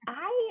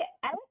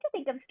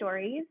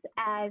stories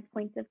as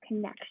points of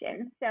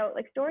connection. So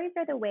like stories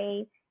are the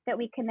way that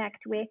we connect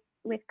with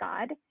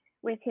God,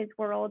 with his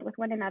world, with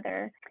one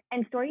another.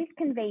 And stories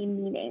convey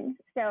meaning.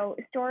 So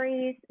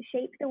stories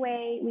shape the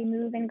way we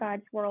move in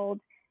God's world.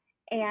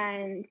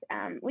 And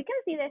we can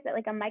see this at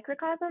like a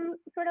microcosm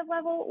sort of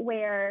level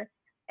where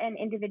an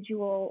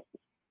individual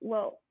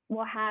will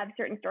have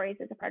certain stories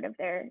as a part of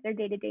their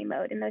day-to-day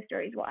mode. And those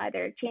stories will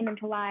either chain them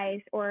to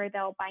lies or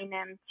they'll bind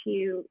them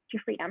to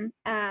freedom.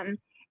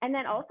 And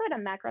then also at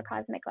a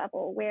macrocosmic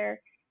level where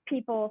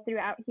people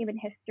throughout human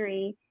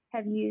history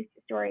have used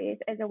stories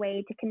as a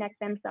way to connect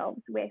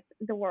themselves with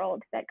the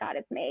world that God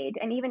has made.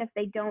 And even if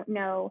they don't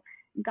know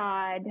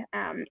God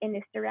in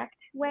this direct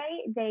way,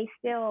 they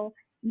still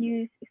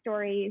use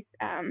stories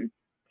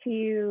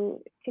to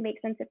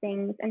make sense of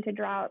things and to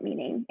draw out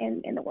meaning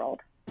in the world.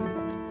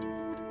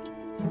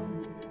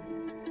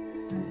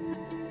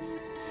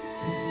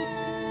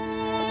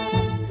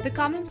 The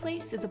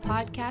Commonplace is a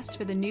podcast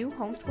for the new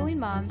homeschooling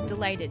mom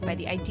delighted by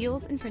the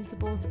ideals and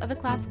principles of a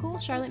classical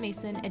Charlotte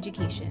Mason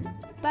education,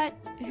 but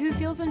who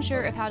feels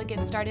unsure of how to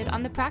get started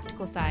on the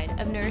practical side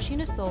of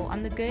nourishing a soul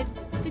on the good,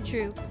 the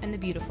true, and the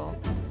beautiful.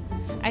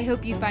 I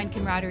hope you find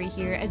camaraderie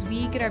here as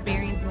we get our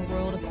bearings in the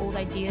world of old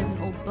ideas and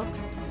old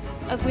books,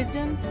 of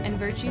wisdom and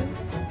virtue,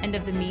 and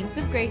of the means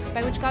of grace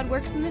by which God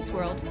works in this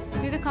world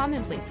through the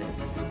commonplaces,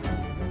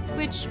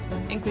 which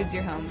includes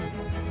your home.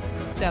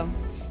 So,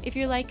 if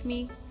you're like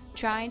me,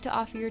 trying to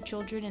offer your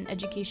children an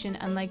education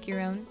unlike your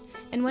own,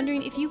 and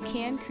wondering if you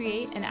can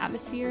create an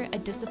atmosphere, a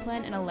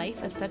discipline, and a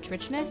life of such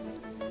richness,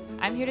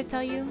 I'm here to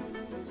tell you,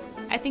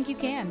 I think you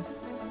can.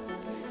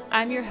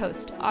 I'm your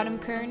host, Autumn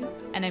Kern,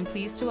 and I'm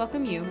pleased to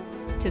welcome you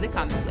to The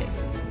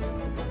Commonplace.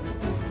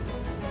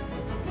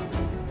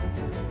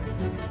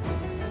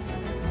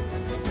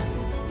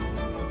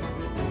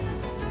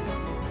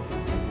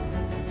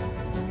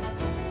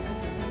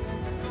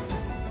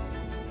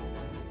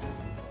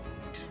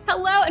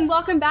 Hello and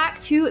welcome back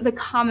to The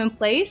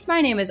Commonplace. My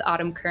name is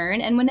Autumn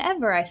Kern, and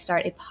whenever I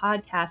start a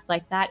podcast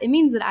like that, it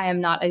means that I am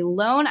not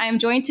alone. I am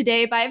joined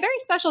today by a very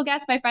special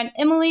guest, my friend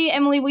Emelie.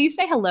 Emelie, will you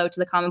say hello to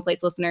the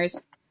Commonplace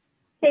listeners?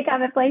 Hey,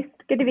 Commonplace.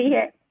 Good to be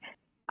here.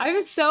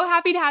 I'm so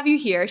happy to have you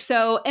here.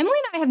 So Emelie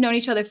and I have known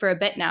each other for a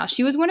bit now.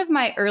 She was one of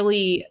my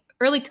early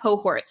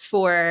cohorts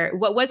for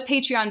what was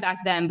Patreon back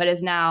then, but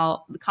is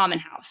now the Common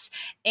House.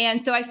 And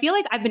so I feel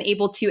like I've been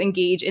able to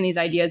engage in these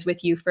ideas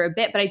with you for a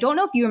bit, but I don't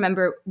know if you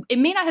remember, it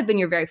may not have been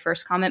your very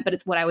first comment, but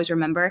it's what I always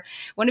remember.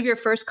 One of your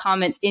first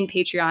comments in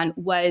Patreon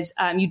was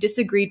you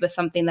disagreed with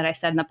something that I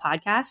said in the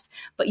podcast,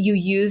 but you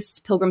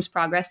used Pilgrim's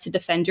Progress to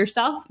defend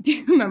yourself. Do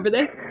you remember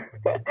this?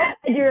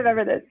 I do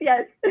remember this,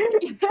 yes.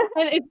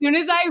 And as soon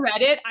as I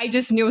read it, I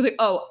just knew, I was like,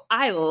 oh,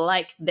 I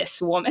like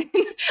this woman.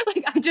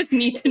 Like, I just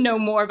need to know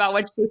more about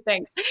what she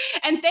thinks.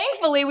 And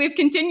thankfully, we've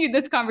continued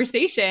this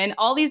conversation,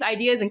 all these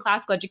ideas in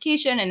classical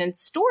education and in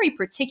story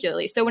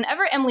particularly. So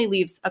whenever Emelie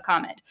leaves a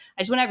comment,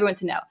 I just want everyone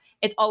to know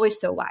it's always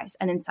so wise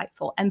and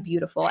insightful and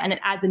beautiful. And it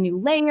adds a new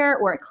layer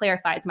or it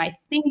clarifies my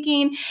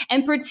thinking.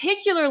 And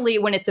particularly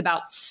when it's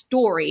about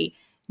story,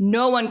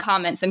 no one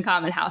comments in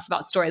Common House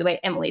about story the way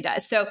Emelie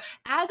does. So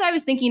as I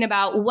was thinking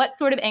about what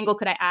sort of angle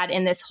could I add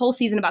in this whole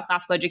season about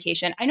classical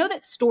education, I know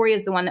that story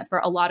is the one that for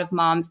a lot of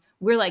moms,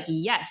 we're like,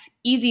 yes,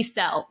 easy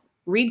sell.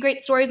 Read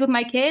great stories with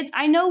my kids.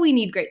 I know we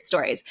need great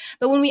stories.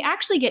 But when we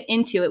actually get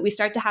into it, we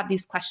start to have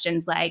these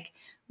questions like,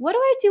 what do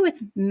I do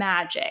with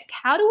magic?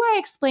 How do I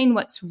explain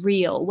what's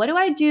real? What do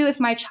I do if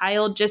my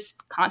child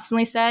just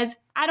constantly says,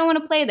 I don't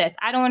want to play this.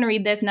 I don't want to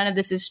read this. None of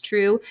this is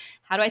true.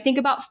 How do I think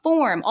about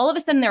form? All of a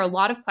sudden, there are a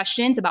lot of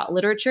questions about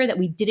literature that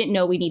we didn't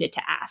know we needed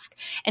to ask.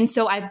 And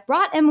so I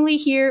brought Emelie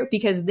here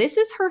because this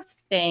is her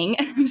thing.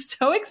 And I'm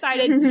so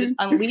excited to just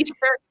unleash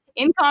her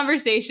in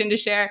conversation to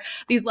share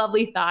these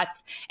lovely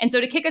thoughts. And so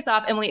to kick us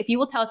off, Emelie, if you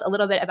will tell us a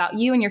little bit about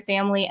you and your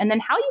family and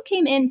then how you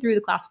came in through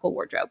the classical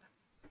wardrobe.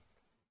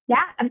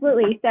 Yeah,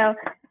 absolutely. So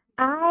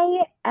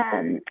I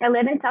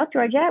live in South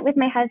Georgia with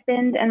my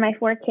husband and my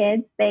 4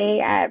 kids. They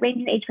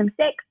range in age from 6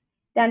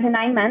 down to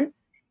 9 months.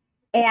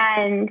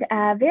 And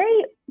a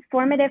very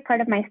formative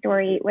part of my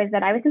story was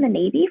that I was in the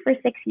Navy for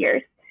 6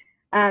 years.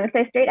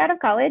 So straight out of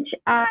college,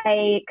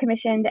 I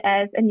commissioned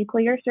as a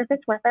nuclear surface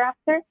warfare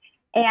officer,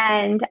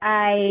 and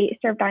I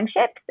served on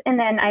ships. And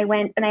then I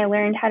went and I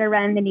learned how to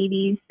run the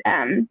Navy's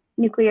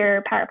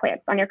nuclear power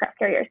plants on aircraft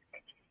carriers.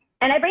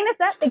 And I bring this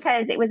up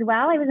because it was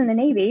while I was in the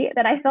Navy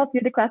that I fell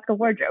through the classical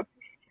wardrobe.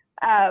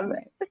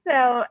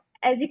 So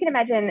as you can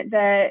imagine,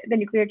 the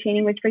nuclear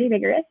training was pretty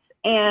vigorous.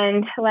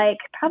 And like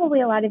probably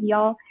a lot of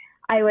y'all,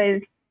 I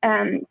was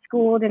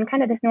schooled in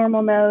kind of this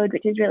normal mode,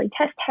 which is really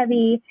test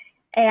heavy.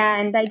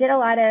 And I did a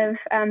lot of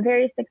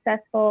very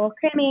successful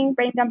cramming,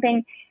 brain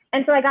dumping.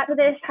 And so I got to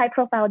this high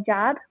profile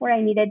job where I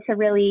needed to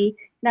really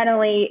not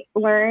only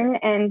learn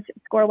and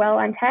score well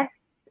on tests,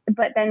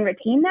 but then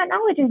retain that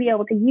knowledge and be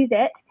able to use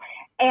it.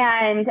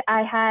 And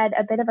I had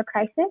a bit of a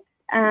crisis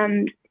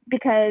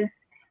because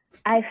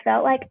I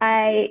felt like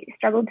I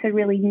struggled to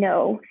really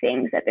know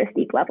things at this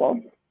deep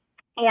level.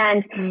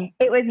 And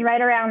it was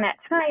right around that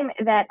time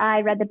that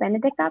I read The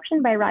Benedict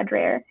Option by Rod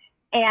Dreher.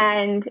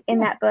 And in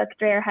that book,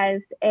 Dreher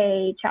has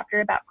a chapter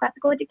about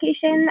classical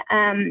education,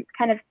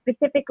 kind of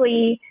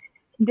specifically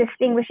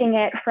distinguishing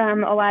it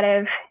from a lot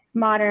of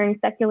modern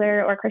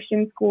secular or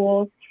Christian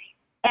schools.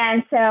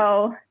 And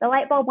so the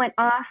light bulb went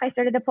off. I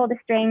started to pull the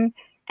string.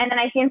 And then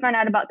I soon found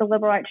out about the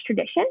liberal arts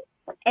tradition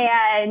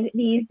and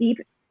these deep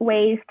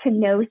ways to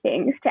know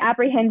things, to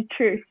apprehend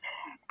truth.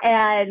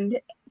 And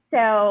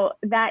so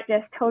that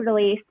just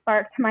totally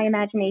sparked my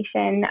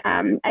imagination.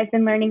 I've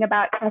been learning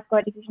about classical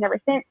education ever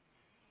since.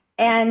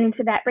 And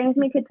that brings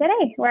me to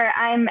today, where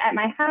I'm at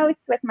my house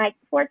with my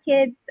 4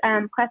 kids,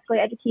 classically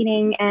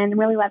educating, and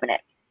really loving it.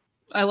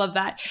 I love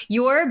that.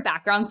 Your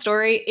background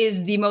story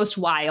is the most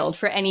wild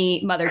for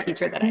any mother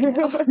teacher that I know.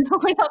 No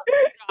one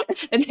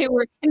else that they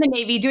were in the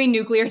Navy doing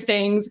nuclear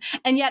things.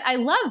 And yet I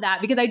love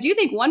that because I do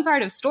think one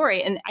part of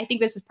story, and I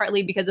think this is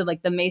partly because of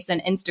like the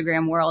Mason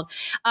Instagram world,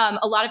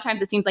 a lot of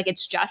times it seems like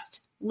it's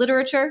just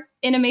literature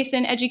in a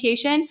Mason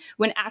education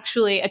when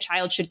actually a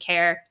child should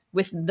care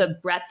with the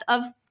breadth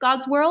of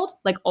God's world,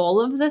 like all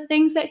of the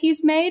things that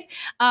he's made.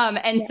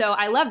 So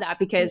I love that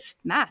because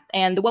math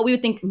and what we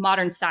would think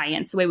modern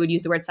science, the way we would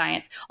use the word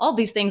science, all of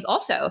these things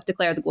also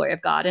declare the glory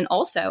of God and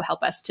also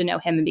help us to know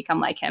him and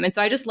become like him. And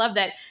so I just love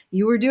that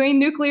you were doing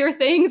nuclear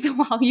things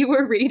while you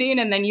were reading,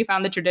 and then you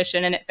found the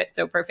tradition and it fits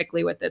so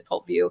perfectly with this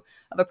whole view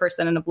of a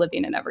person and of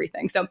living and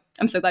everything. So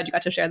I'm so glad you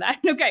got to share that.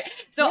 Okay,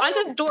 so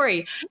onto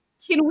story.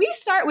 Can we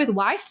start with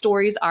why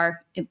stories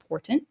are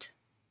important?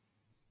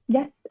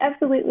 Yes,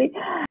 absolutely.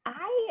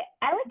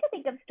 I like to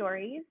think of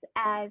stories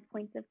as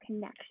points of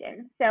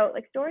connection. So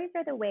like stories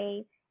are the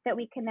way that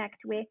we connect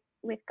with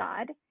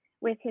God,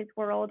 with his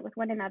world, with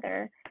one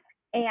another.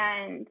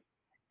 And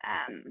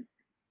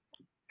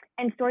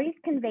stories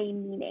convey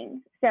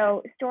meaning.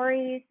 So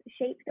stories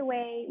shape the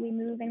way we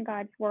move in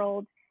God's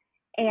world.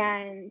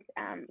 And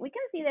we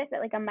can see this at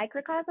like a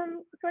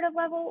microcosm sort of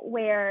level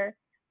where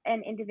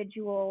an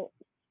individual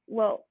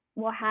will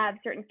have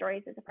certain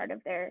stories as a part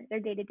of their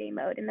day-to-day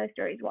mode, and those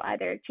stories will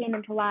either chain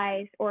them to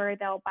lives or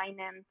they'll bind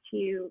them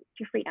to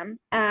freedom.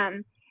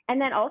 And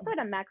then also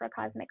at a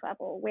macrocosmic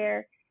level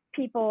where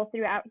people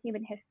throughout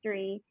human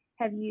history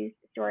have used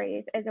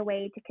stories as a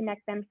way to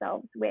connect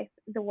themselves with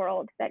the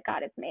world that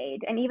God has made.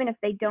 And even if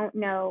they don't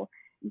know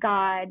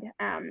God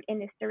in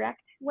this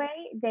direct way,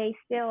 they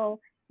still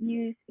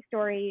use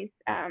stories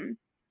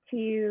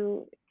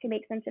to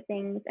make sense of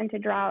things and to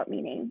draw out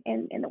meaning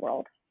in the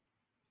world.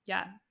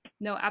 Yeah,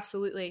 no,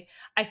 absolutely.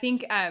 I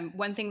think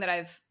one thing that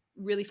I've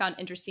really found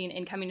interesting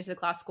in coming into the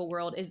classical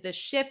world is this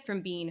shift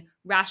from being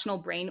rational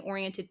brain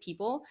oriented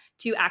people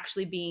to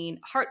actually being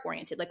heart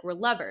oriented. Like we're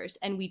lovers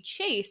and we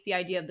chase the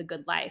idea of the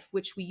good life,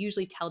 which we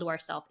usually tell to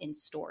ourselves in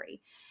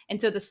story. And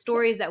so the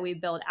stories that we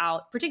build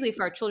out, particularly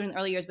for our children in the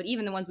early years, but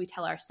even the ones we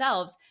tell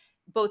ourselves,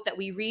 both that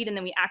we read and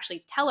then we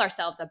actually tell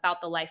ourselves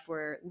about the life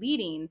we're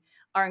leading,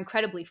 are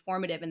incredibly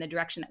formative in the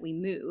direction that we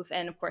move.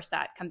 And of course,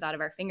 that comes out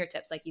of our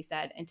fingertips, like you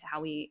said, into how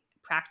we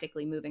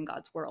practically move in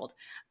God's world.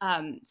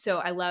 So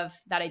I love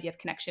that idea of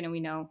connection. And we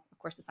know, of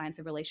course, the science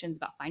of relations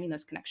about finding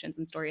those connections,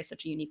 and story is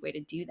such a unique way to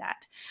do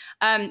that.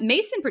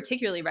 Mason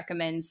particularly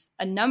recommends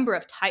a number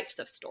of types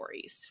of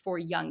stories for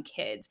young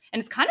kids. And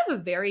it's kind of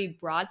a very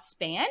broad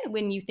span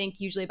when you think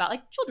usually about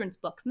like children's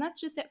books, and that's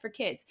just it for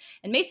kids.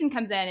 And Mason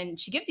comes in and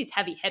she gives these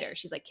heavy hitters.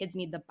 She's like, kids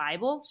need the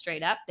Bible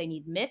straight up. They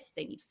need myths.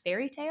 They need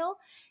fairy tale.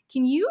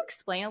 Can you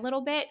explain a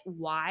little bit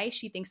why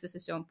she thinks this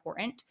is so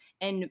important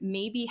and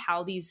maybe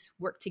how these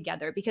work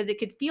together? Because it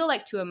could feel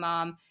like to a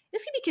mom,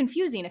 this could be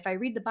confusing if I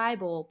read the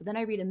Bible, but then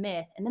I read a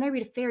myth and then I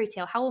read a fairy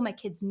tale. How will my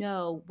kids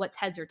know what's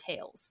heads or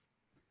tails?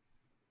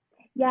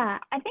 Yeah,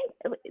 I think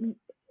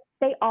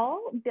they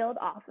all build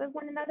off of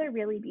one another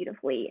really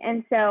beautifully.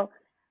 And so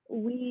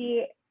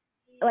we,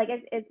 like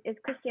as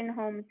Christian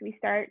homes, we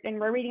start and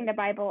we're reading the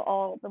Bible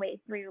all the way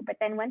through. But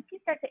then once you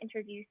start to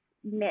introduce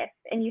myth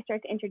and you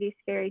start to introduce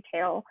fairy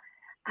tale,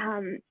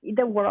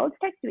 the world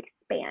starts to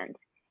expand,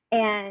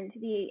 and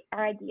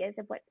our ideas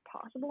of what's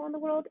possible in the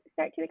world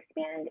start to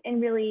expand in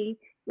really,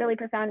 really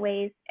profound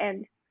ways.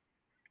 And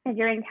as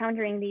you're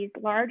encountering these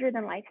larger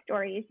than life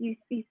stories, you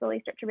slowly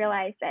start to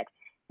realize that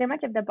so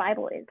much of the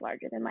Bible is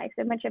larger than life.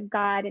 So much of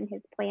God and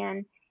his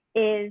plan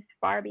is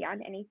far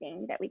beyond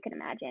anything that we could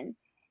imagine.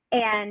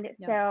 And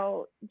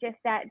so just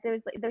that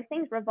those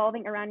things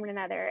revolving around one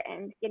another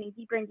and getting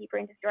deeper and deeper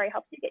into story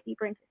helps you get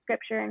deeper into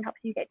scripture and helps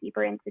you get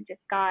deeper into just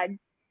God's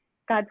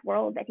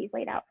world that he's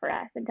laid out for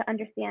us, and to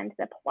understand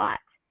the plot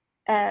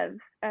of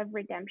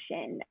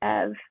redemption,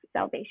 of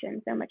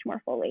salvation so much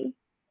more fully.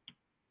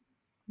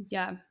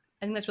 Yeah.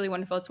 I think that's really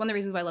wonderful. It's one of the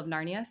reasons why I love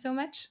Narnia so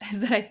much, is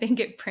that I think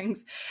it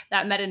brings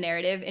that meta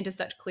narrative into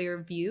such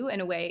clear view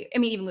in a way. I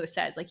mean, even Lewis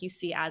says, like, you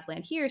see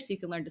Aslan here, so you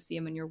can learn to see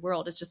him in your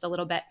world. It's just a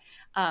little bit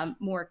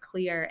more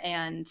clear.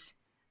 And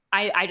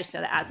I just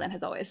know that Aslan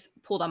has always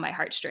pulled on my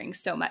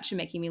heartstrings so much and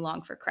making me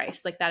long for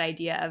Christ, like that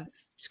idea of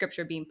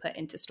scripture being put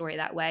into story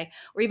that way.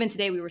 Or even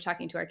today, we were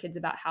talking to our kids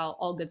about how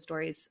all good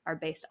stories are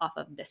based off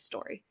of this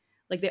story.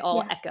 Like they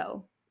all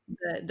echo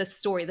the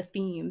story, the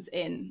themes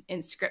in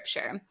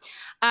scripture.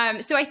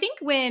 So I think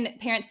when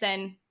parents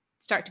then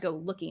start to go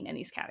looking in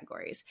these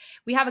categories,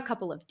 we have a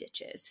couple of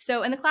ditches.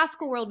 So in the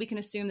classical world, we can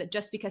assume that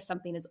just because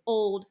something is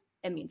old,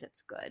 it means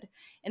it's good.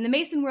 In the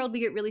Mason world, we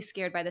get really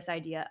scared by this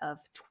idea of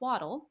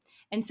twaddle.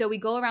 And so we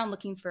go around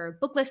looking for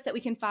book lists that we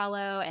can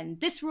follow and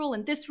this rule,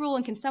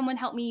 and can someone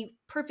help me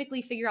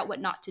perfectly figure out what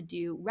not to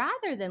do,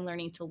 rather than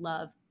learning to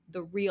love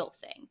the real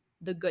thing,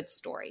 the good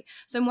story.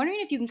 So I'm wondering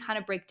if you can kind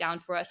of break down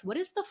for us, what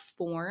is the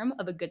form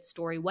of a good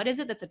story? What is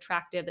it that's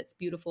attractive, that's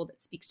beautiful,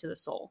 that speaks to the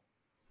soul?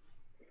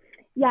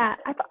 Yeah,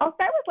 I'll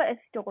start with what a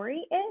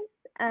story is,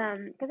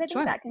 because I think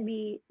Sure. that can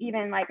be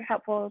even like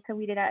helpful to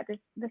weed it out at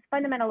this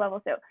fundamental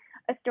level. So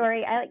a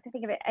story, I like to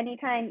think of it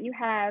anytime you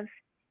have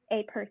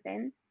a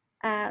person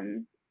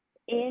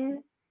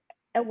in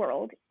a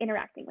world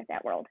interacting with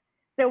that world.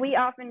 So we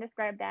often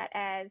describe that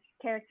as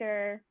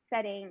character,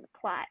 setting,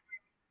 plot,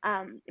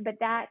 but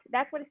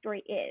that's what a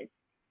story is.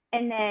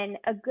 And then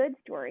a good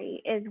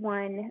story is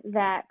one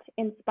that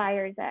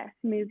inspires us,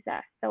 moves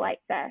us,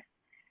 delights us.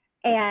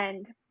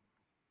 And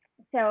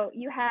so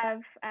you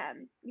have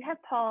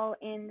Paul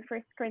in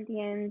 1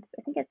 Corinthians,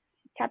 I think it's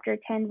chapter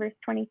 10, verse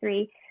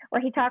 23,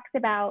 where he talks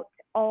about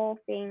all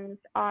things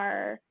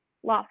are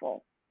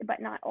lawful,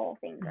 but not all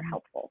things are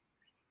helpful.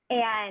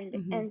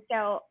 And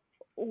so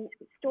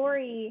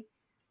story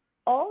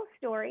all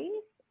stories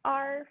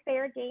are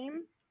fair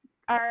game.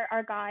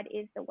 Our God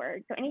is the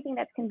word. So anything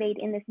that's conveyed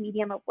in this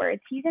medium of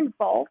words, he's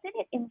involved in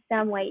it in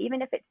some way,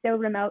 even if it's so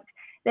remote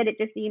that it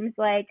just seems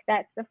like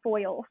that's the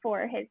foil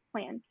for his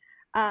plan.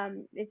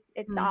 It's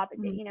the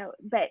opposite, you know.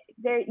 But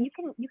there, you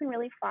can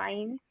really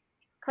find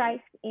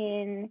Christ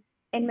in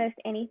most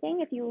anything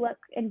if you look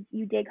and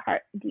you dig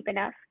heart deep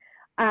enough.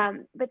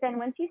 But then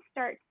once you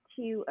start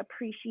to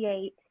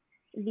appreciate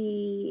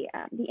the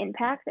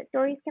impact that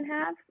stories can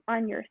have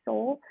on your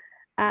soul,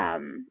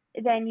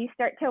 then you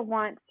start to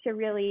want to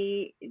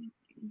really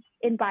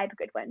imbibe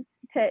good ones,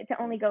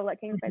 to only go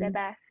looking for the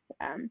best.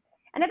 And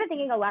I've been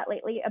thinking a lot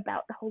lately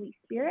about the Holy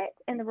Spirit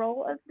and the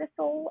role of the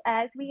soul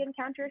as we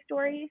encounter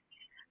stories.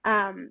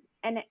 And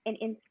an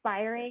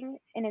inspiring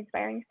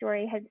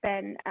story has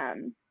been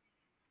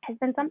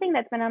something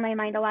that's been on my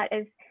mind a lot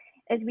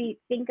as we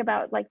think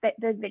about like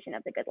the vision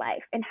of the good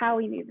life and how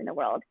we move in the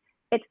world.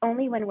 It's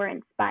only when we're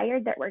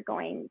inspired that we're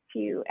going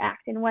to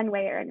act in one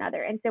way or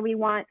another. And so we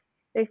want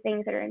those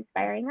things that are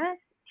inspiring us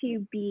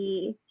to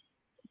be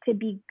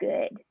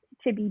good,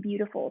 to be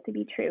beautiful, to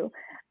be true.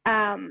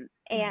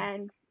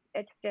 And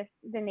it's just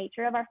the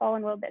nature of our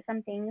fallen world that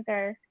some things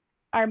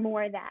are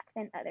more that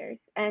than others.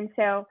 And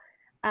so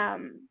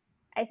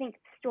I think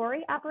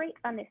story operates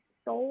on this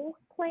soul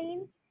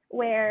plane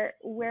where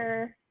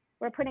we're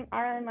putting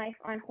our own life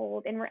on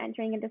hold and we're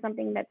entering into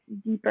something that's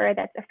deeper,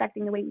 that's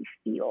affecting the way we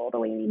feel, the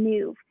way we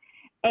move.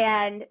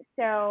 And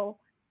so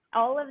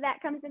all of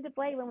that comes into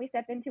play when we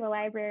step into a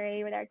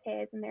library with our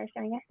kids and they're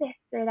showing us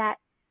this or that.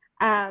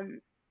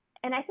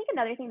 And I think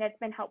another thing that's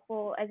been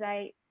helpful as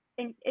I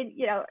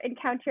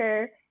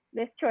encounter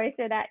this choice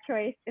or that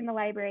choice in the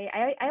library,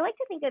 I like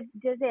to think of,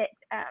 does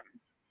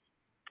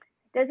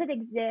it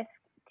exist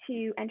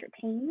to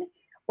entertain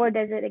or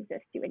does it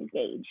exist to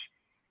engage?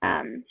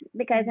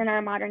 Because in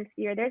our modern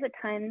sphere, there's a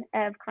ton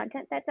of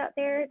content that's out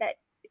there that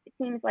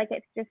seems like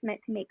it's just meant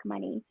to make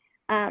money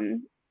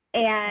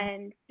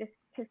and just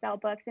to sell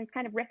books, and it's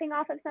kind of riffing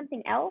off of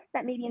something else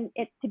that maybe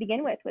it to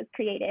begin with was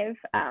creative.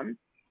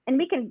 And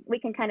we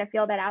can kind of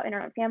feel that out in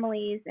our own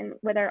families and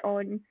with our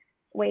own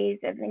ways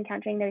of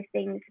encountering those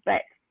things.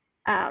 But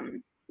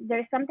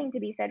there's something to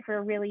be said for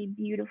a really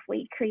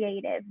beautifully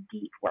creative,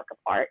 deep work of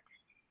art.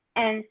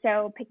 And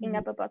so picking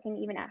up a book and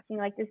even asking,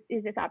 like,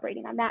 is this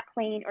operating on that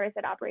plane, or is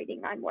it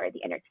operating on more of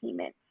the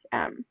entertainment,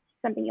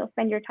 something you'll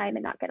spend your time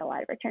and not get a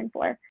lot of return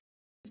for?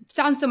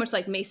 Sounds so much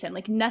like Mason.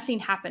 Like nothing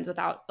happens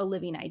without a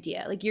living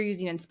idea. Like you're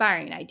using an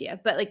inspiring idea,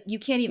 but like you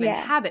can't even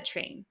habit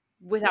train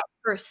without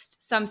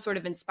first some sort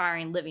of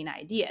inspiring living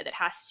idea that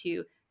has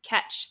to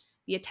catch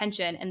the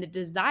attention and the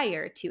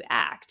desire to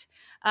act.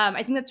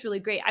 I think that's really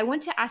great. I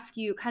want to ask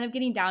you, kind of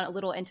getting down a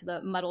little into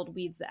the muddled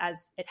weeds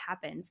as it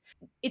happens.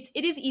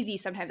 It is easy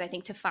sometimes, I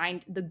think, to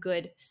find the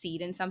good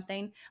seed in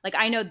something. Like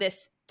I know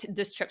this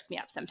trips me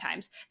up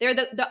sometimes. There are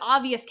the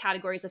obvious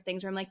categories of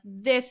things where I'm like,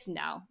 this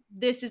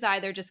is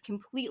either just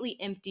completely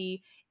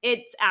empty,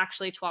 it's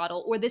actually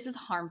twaddle, or this is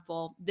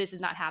harmful, this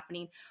is not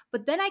happening.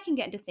 But then I can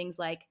get into things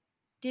like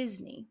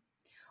Disney,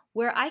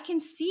 where I can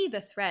see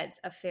the threads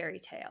of fairy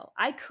tale.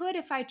 I could,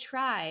 if I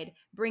tried,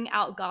 bring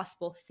out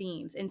gospel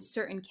themes in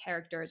certain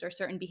characters or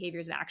certain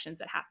behaviors and actions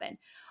that happen.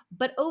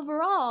 But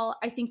overall,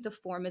 I think the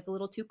form is a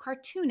little too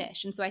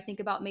cartoonish. And so I think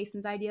about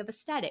Mason's idea of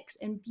aesthetics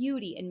and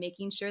beauty and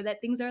making sure that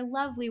things are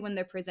lovely when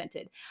they're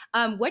presented.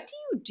 What do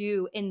you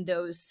do in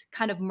those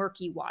kind of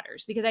murky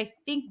waters? Because I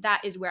think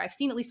that is where I've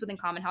seen, at least within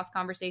Common House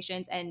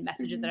conversations and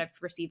messages that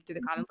I've received through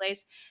the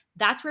Commonplace,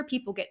 that's where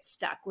people get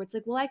stuck, where it's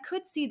like, well, I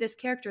could see this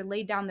character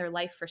lay down their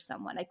life for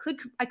someone. I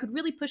could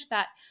really push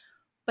that,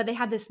 but they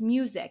have this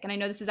music. And I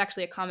know this is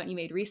actually a comment you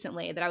made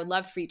recently that I would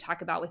love for you to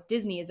talk about with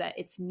Disney, is that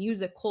it's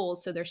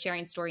musicals, so they're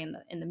sharing story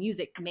in the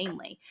music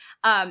mainly.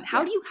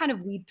 How do you kind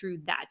of weed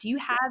through that? Do you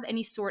have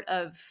any sort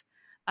of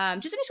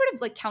Just any sort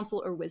of like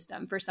counsel or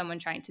wisdom for someone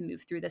trying to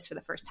move through this for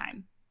the first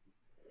time.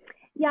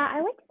 Yeah,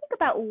 I like to think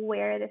about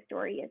where the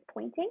story is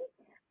pointing.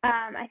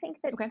 I think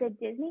that Okay. the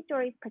Disney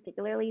stories,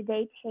 particularly,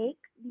 they take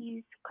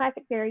these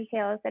classic fairy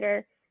tales that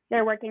are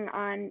they're working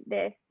on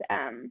this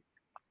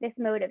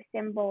mode of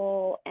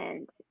symbol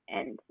and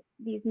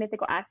these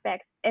mythical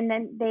aspects, and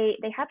then they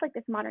have like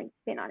this modern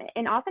spin on it.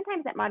 And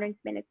oftentimes that modern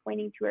spin is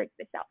pointing towards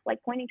the self, like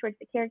pointing towards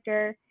the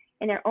character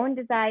and their own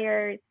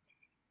desires,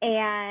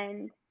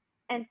 and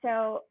and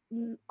so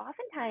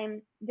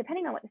oftentimes,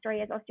 depending on what the story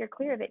is, I'll steer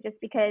clear of it just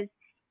because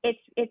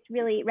it's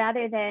really,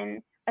 rather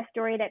than a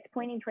story that's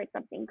pointing towards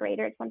something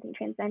greater, it's something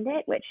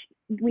transcendent, which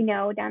we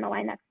know down the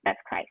line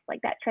that's Christ,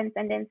 like that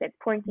transcendence. It's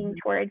pointing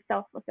towards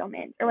self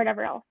fulfillment or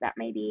whatever else that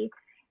may be,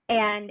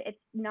 and it's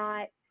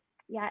not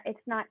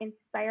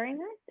inspiring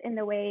us in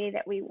the way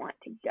that we want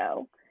to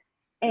go.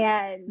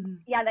 And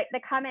yeah, the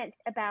comment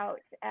about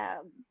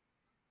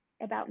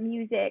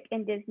music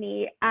in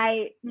Disney,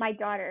 my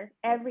daughter,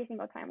 every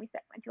single time we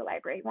went to a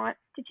library, wants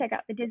to check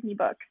out the Disney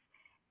books.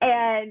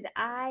 And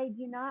I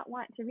do not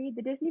want to read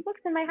the Disney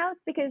books in my house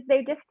because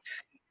they just,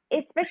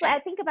 especially I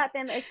think about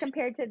them as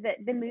compared to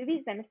the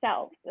movies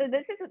themselves. So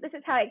this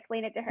is how I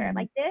explain it to her.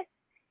 Like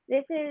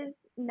this is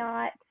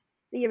not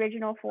the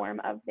original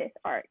form of this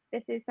art.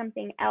 This is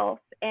something else.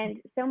 And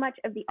so much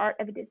of the art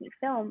of a Disney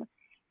film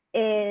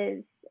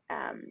is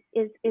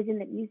in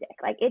the music.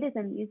 Like it is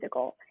a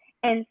musical.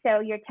 And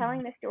so you're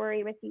telling the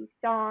story with these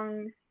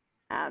songs,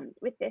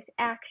 with this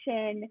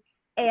action,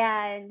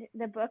 and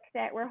the book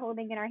that we're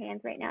holding in our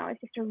hands right now is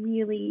just a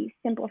really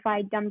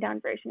simplified, dumbed down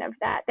version of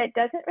that. That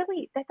doesn't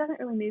really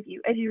move you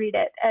as you read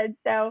it. And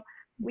so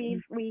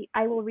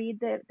I will read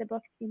the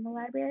books in the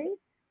library.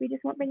 We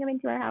just won't bring them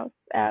into our house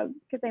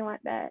because I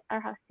want our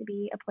house to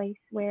be a place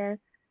where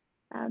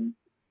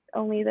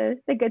only the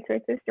good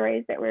sorts of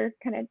stories that we're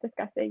kind of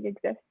discussing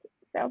exist.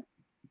 So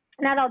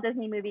not all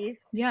Disney movies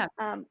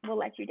will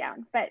let you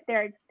down, but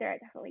there are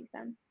definitely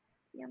some.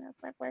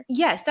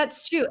 Yes,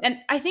 that's true. And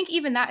I think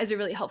even that is a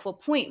really helpful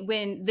point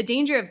when the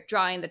danger of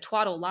drawing the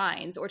twaddle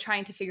lines or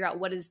trying to figure out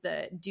what is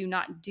the do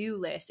not do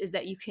list is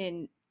that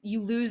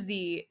you lose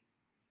the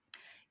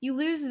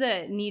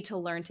need to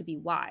learn to be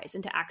wise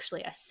and to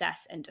actually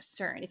assess and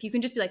discern. If you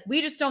can just be like,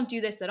 we just don't do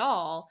this at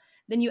all,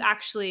 then you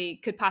actually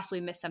could possibly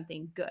miss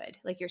something good.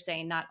 Like you're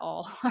saying, not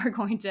all are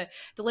going to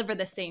deliver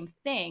the same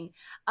thing.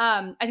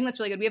 I think that's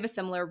really good. We have a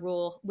similar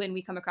rule when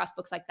we come across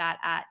books like that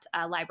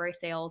at library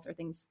sales or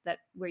things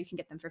where you can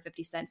get them for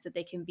 50 cents, that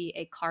they can be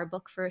a car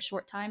book for a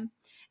short time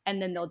and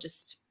then they'll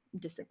just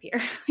disappear.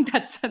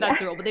 That's the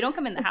rule, but they don't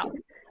come in the house.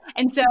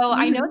 And so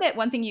I know that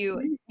one thing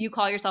you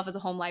call yourself as a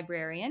home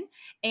librarian,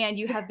 and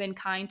you have been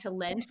kind to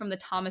lend from the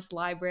Thomas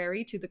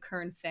Library to the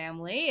Kern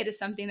family. It is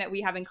something that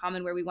we have in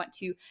common where we want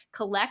to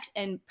collect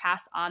and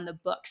pass on the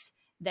books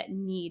that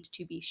need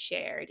to be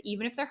shared,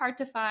 even if they're hard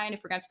to find,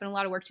 if we're going to spend a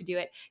lot of work to do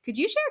it. Could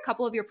you share a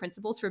couple of your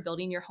principles for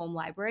building your home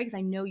library? Because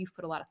I know you've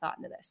put a lot of thought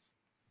into this.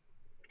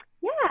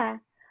 Yeah.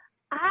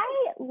 I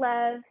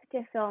love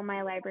to fill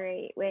my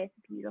library with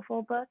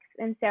beautiful books.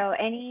 And so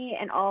any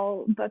and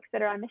all books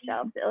that are on the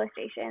shelves, the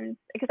illustrations,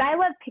 because I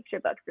love picture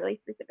books really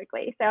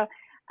specifically. So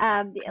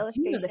the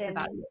illustrations.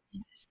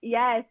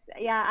 Yes.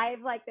 Yeah. I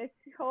have like this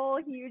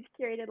whole huge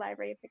curated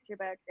library of picture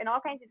books in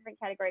all kinds of different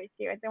categories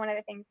too. And so one of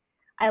the things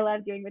I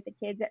love doing with the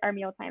kids at our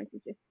meal times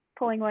is just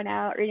pulling one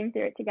out, reading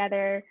through it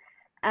together.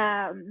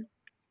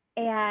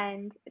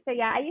 And so,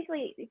 yeah, I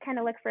usually kind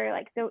of look for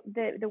like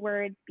the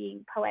words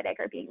being poetic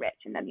or being rich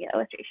and then the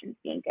illustrations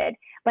being good.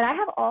 But I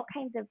have all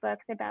kinds of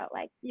books about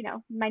like,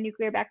 my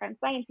nuclear background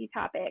sciencey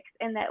topics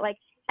and that like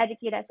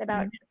educate us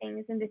about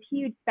things in this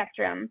huge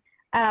spectrum.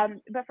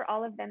 But for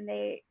all of them,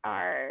 they're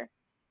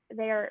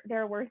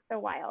worth the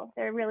while.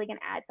 They're really going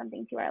to add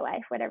something to our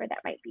life, whatever that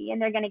might be.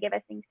 And they're going to give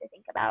us things to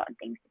think about and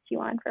things to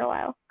chew on for a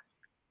while.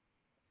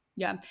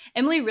 Yeah.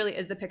 Emelie really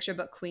is the picture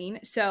book queen.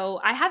 So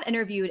I have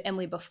interviewed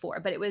Emelie before,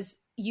 but it was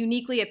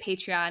uniquely a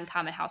Patreon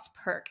Common House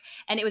perk.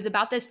 And it was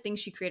about this thing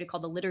she created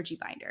called the liturgy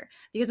binder.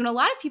 Because when a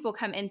lot of people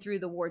come in through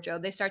the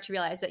wardrobe, they start to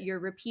realize that your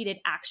repeated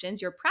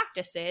actions, your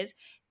practices,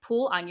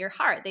 pull on your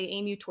heart. They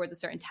aim you towards a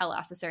certain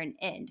telos, a certain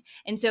end.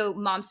 And so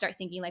moms start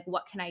thinking like,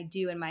 what can I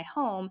do in my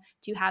home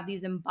to have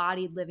these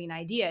embodied living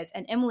ideas?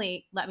 And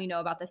Emelie let me know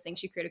about this thing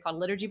she created called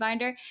liturgy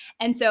binder.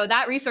 And so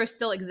that resource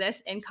still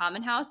exists in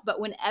Common House. But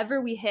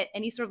whenever we hit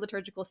any sort of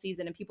liturgical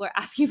season and people are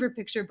asking for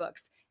picture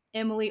books,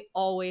 Emelie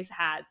always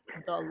has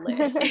the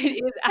list.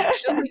 It is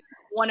actually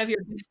one of your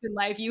gifts in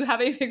life. You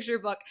have a picture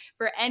book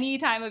for any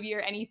time of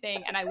year,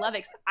 anything. And I love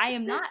it. I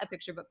am not a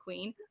picture book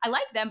queen. I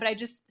like them, but I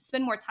just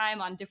spend more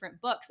time on different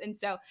books. And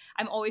so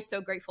I'm always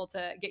so grateful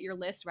to get your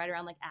list right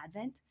around like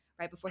Advent,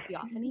 right before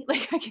Theophany.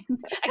 Like I can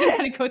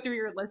kind of go through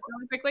your list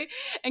really quickly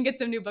and get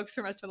some new books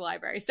from us from the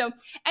library. So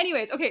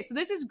anyways, okay, so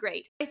this is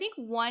great. I think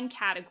one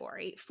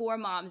category for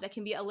moms that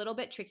can be a little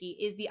bit tricky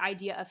is the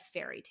idea of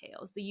fairy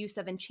tales, the use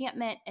of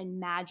enchantment and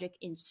magic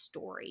in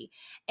story.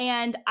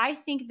 And I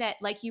think that,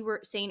 like you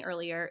were saying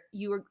earlier,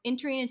 you were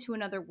entering into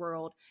another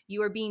world.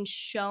 You are being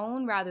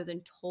shown rather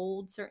than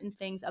told certain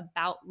things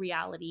about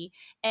reality,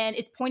 and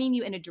it's pointing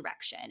you in a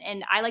direction.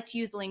 And I like to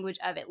use the language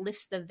of it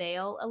lifts the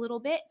veil a little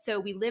bit. So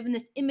we live in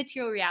this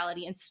immaterial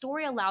reality, and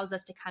story allows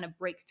us to kind of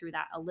break through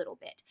that a little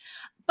bit.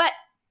 But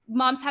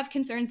moms have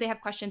concerns, they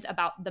have questions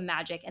about the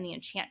magic and the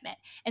enchantment.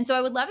 And so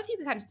I would love if you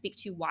could kind of speak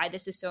to why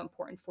this is so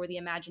important for the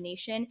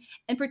imagination.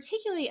 And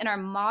particularly in our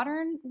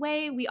modern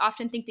way, we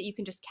often think that you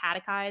can just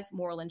catechize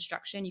moral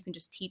instruction, you can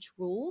just teach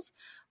rules.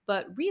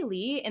 But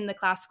really, in the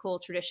classical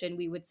tradition,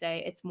 we would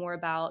say it's more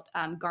about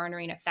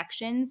garnering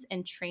affections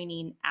and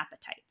training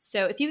appetites.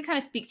 So if you could kind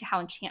of speak to how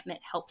enchantment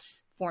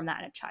helps form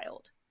that in a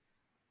child.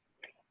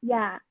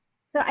 Yeah.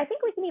 So I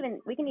think we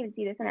can even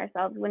see this in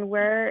ourselves when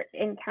we're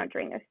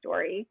encountering a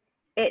story.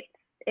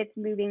 It's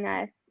moving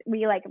us.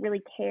 We like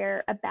really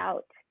care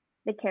about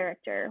the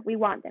character. We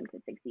want them to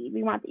succeed.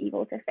 We want the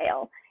evil to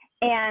fail.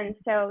 And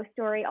so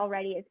story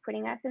already is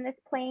putting us in this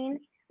plane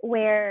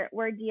where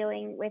we're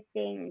dealing with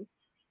things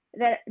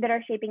that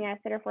are shaping us,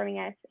 that are forming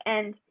us.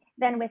 And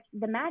then with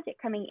the magic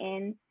coming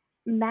in,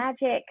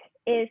 magic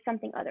is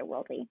something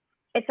otherworldly.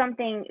 It's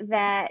something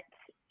that,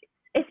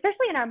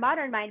 especially in our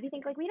modern mind, we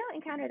think like we don't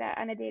encounter that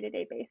on a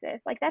day-to-day basis.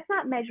 Like that's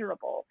not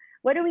measurable.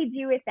 What do we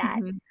do with that?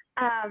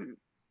 Mm-hmm.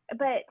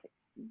 But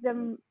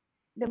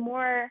the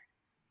more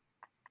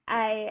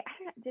I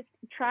don't know, just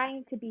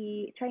trying to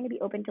be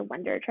open to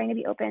wonder, trying to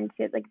be open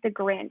to like the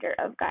grandeur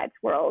of God's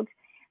world,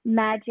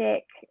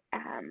 magic.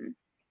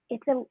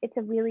 It's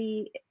a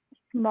really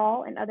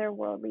small and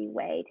otherworldly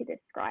way to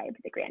describe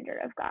the grandeur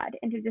of God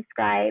and to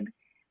describe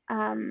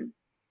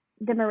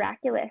the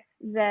miraculous,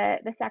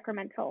 the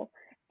sacramental.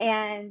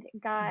 And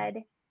God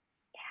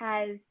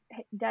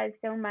does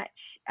so much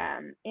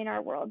in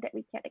our world that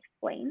we can't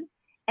explain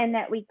and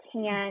that we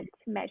can't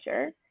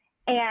measure.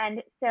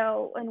 And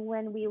so, and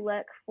when we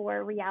look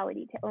for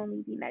reality to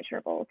only be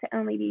measurable, to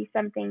only be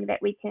something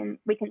that we can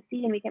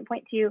see and we can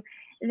point to,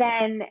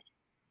 then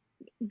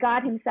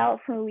God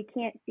Himself, who we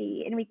can't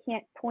see and we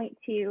can't point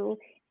to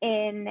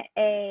in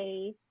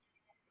the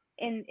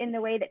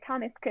way that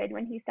Thomas could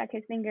when he stuck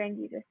his finger in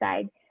Jesus'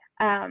 side,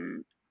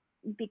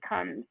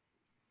 becomes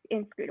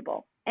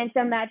inscrutable. And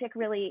so magic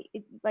really,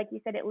 like you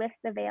said, it lifts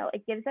the veil.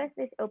 It gives us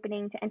this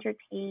opening to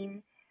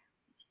entertain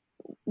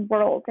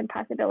worlds and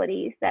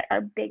possibilities that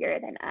are bigger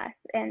than us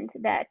and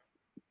that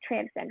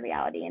transcend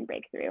reality and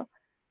break through.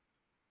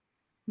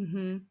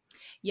 Mm-hmm.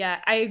 Yeah,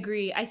 I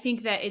agree. I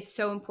think that it's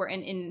so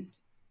important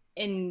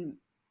in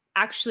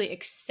actually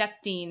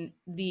accepting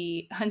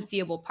the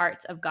unseeable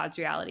parts of God's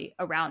reality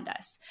around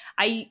us.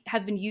 I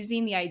have been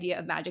using the idea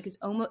of magic as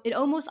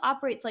almost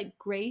operates like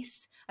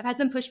grace. I've had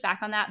some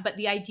pushback on that, but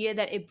the idea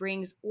that it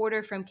brings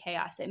order from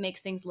chaos, it makes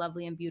things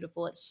lovely and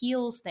beautiful, it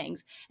heals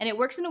things, and it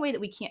works in a way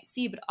that we can't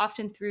see, but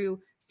often through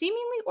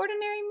seemingly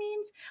ordinary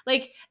means.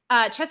 Like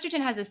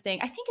Chesterton has this thing,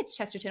 I think it's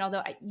Chesterton,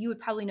 although you would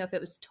probably know if it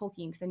was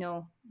Tolkien, because I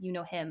know you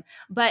know him,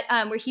 but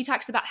where he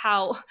talks about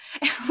how,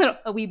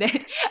 a wee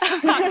bit,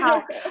 about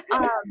how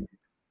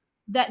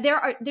that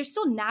there's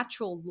still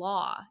natural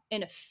law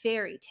in a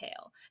fairy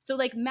tale. So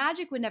like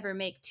magic would never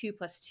make 2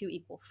 + 2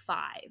 =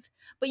 5,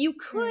 but you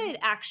could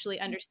actually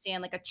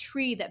understand like a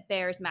tree that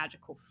bears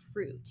magical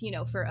fruit,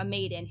 for a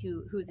maiden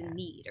who's in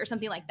need or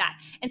something like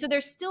that. And so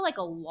there's still like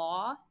a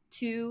law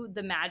to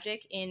the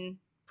magic in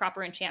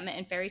proper enchantment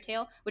and fairy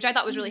tale, which I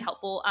thought was really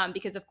helpful,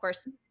 because of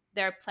course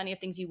there are plenty of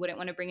things you wouldn't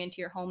want to bring into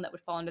your home that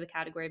would fall under the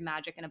category of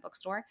magic in a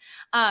bookstore.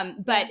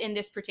 But in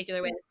this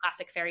particular way, this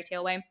classic fairy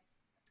tale way,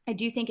 I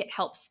do think it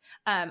helps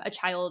a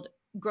child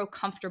grow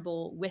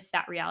comfortable with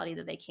that reality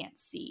that they can't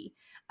see.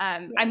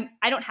 I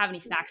don't have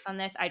any facts on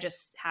this. I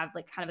just have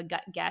like kind of a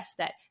gut guess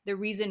that the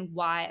reason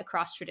why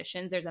across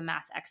traditions there's a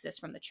mass exodus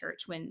from the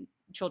church when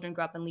children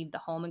grow up and leave the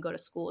home and go to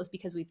school is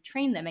because we've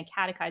trained them and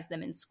catechized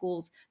them in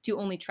schools to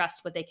only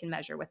trust what they can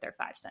measure with their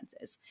 5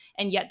 senses.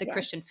 And yet the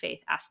Christian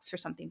faith asks for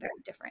something very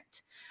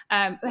different.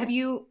 Have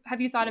you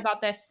thought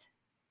about this?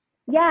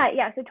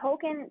 Yeah. So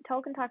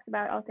Tolkien talks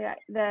about also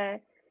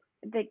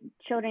the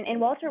children, and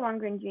Walter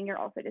Longren Jr.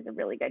 also does a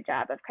really good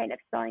job of kind of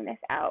spelling this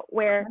out,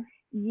 where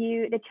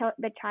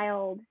the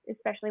child,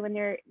 especially when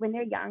they're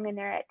young and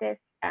they're at this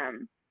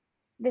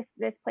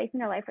place in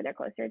their life where they're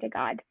closer to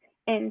God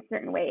in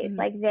certain ways,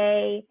 like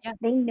they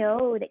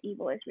know that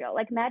evil is real.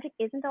 Like magic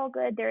isn't all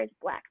good. There is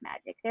black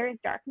magic. There is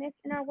darkness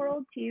in our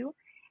world too.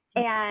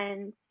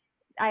 And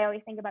I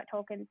always think about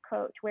Tolkien's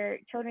quote where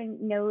children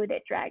know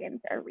that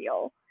dragons are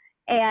real.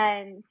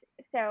 And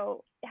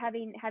so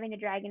having a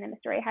dragon in the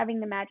story, having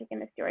the magic in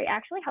the story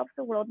actually helps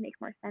the world make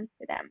more sense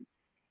to them,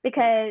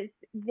 because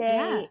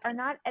they are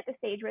not at the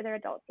stage where they're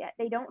adults yet.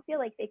 They don't feel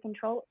like they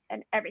control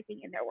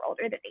everything in their world,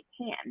 or that they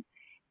can.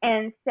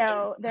 And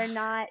so they're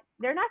not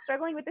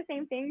struggling with the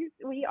same things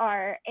we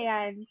are.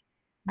 And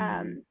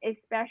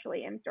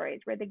especially in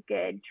stories where the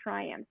good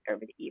triumphs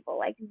over the evil.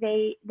 Like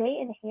they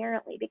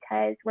inherently,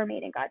 because we're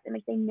made in God's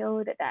image, they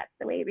know that that's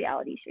the way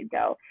reality should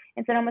go.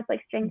 And so it almost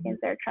like strengthens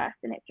their trust,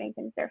 and it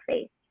strengthens their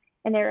faith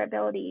and their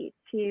ability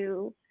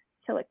to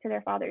look to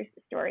their father's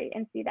story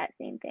and see that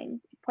same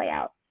thing play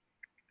out.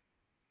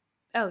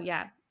 Oh,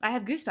 yeah. I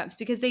have goosebumps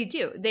because they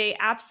do. They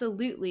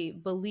absolutely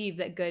believe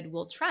that good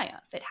will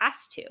triumph. It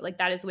has to. Like,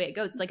 that is the way it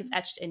goes. It's like it's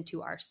etched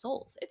into our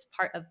souls. It's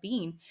part of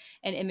being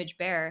an image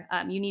bearer.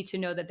 You need to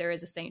know that there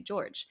is a St.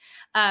 George.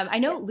 I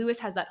know Lewis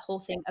has that whole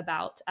thing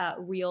about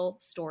real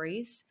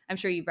stories. I'm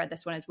sure you've read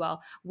this one as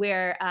well,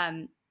 where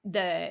I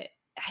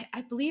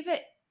believe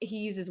it, he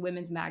uses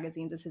women's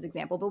magazines as his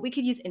example, but we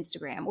could use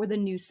Instagram or the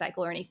news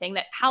cycle or anything,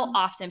 that how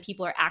often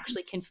people are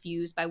actually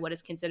confused by what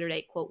is considered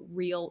a quote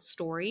real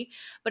story.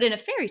 But in a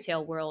fairy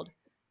tale world,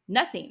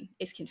 nothing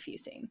is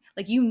confusing.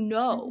 Like, you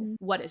know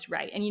what is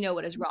right and you know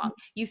what is wrong.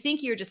 You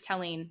think you're just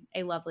telling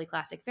a lovely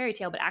classic fairy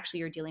tale, but actually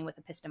you're dealing with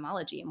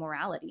epistemology and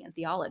morality and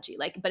theology.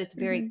 Like, but it's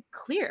very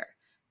clear.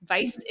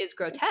 Vice is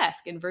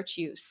grotesque and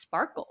virtue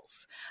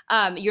sparkles.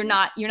 You're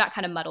not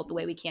kind of muddled the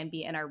way we can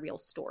be in our real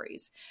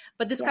stories.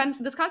 But this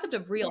concept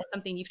of real is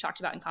something you've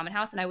talked about in Common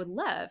House, and I would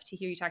love to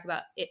hear you talk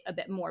about it a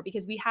bit more,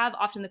 because we have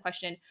often the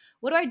question,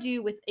 what do I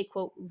do with a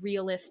quote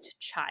realist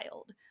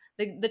child?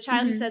 The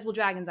child who says, well,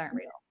 dragons aren't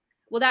real.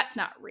 Well, that's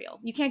not real.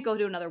 You can't go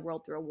to another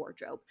world through a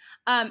wardrobe.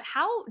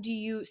 How do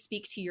you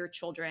speak to your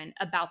children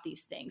about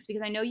these things?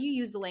 Because I know you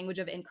use the language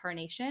of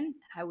incarnation.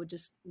 I would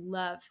just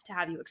love to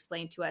have you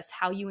explain to us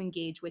how you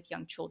engage with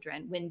young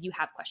children when you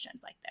have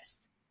questions like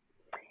this.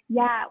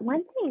 Yeah,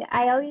 one thing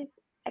I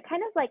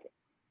kind of like,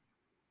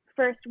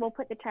 first we'll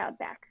put the child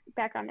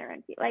back on their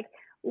own feet. Like,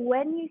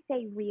 when you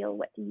say real,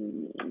 what do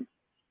you mean?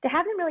 To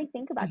have them really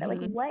think about that.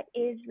 Like, what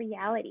is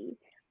reality?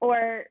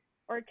 Or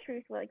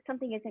truth, where like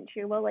something isn't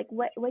true. Well, like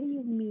what do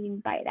you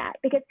mean by that?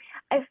 Because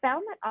I've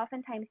found that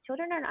oftentimes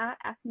children are not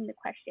asking the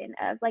question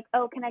of like,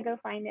 oh, can I go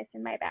find this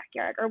in my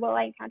backyard, or will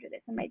I encounter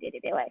this in my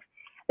day-to-day life?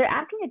 They're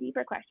asking a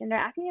deeper question. They're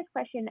asking this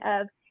question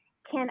of,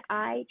 can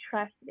I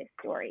trust this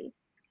story?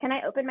 Can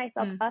I open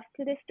myself up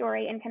to this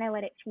story, and can I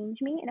let it change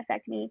me and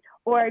affect me?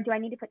 Or do I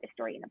need to put the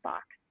story in a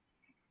box?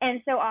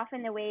 And so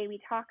often the way we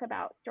talk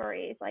about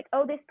stories, like,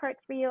 oh, this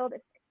part's real, this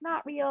is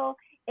not real,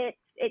 it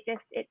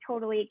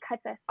totally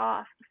cuts us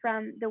off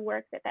from the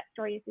work that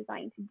story is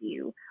designed to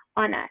do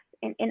on us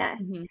and in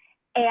us.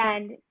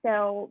 And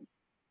so,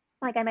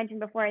 like I mentioned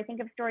before, I think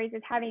of stories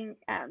as having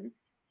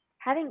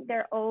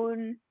their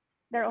own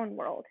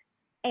world.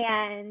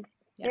 And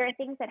there are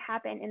things that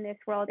happen in this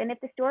world. And if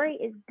the story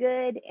is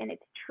good and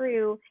it's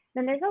true,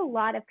 then there's a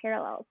lot of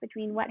parallels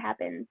between what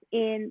happens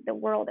in the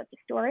world of the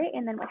story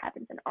and then what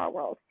happens in our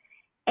world.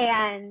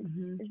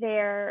 And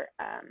there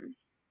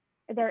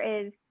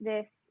is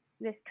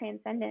this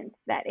transcendence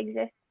that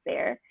exists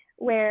there,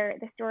 where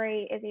the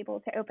story is able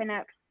to open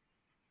up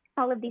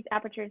all of these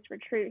apertures for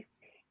truth.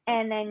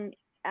 And then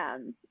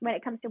when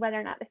it comes to whether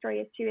or not the story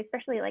is true,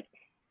 especially like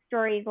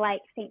stories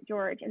like St.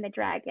 George and the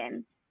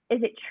Dragon, is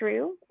it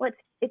true? Well,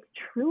 it's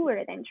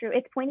truer than true.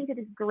 It's pointing to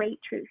this great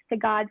truth, to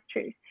God's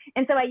truth.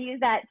 And so I use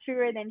that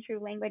truer than true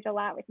language a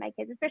lot with my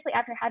kids, especially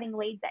after having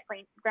laid that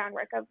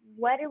groundwork of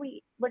what are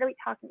we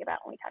talking about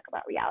when we talk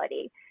about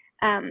reality.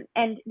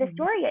 And the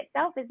story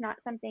itself is not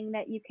something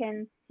that you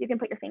can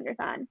put your fingers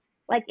on.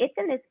 Like, it's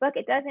in this book.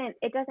 It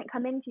doesn't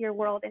come into your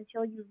world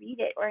until you read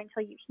it or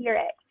until you hear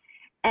it.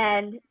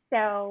 And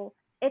so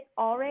it's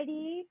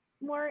already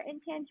more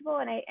intangible.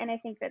 And I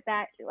think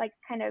that like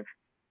kind of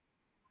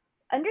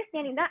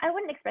understanding that, I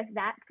wouldn't express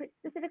that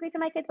specifically to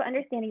my kids, but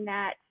understanding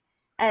that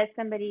as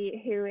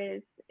somebody who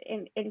is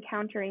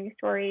encountering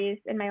stories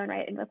in my own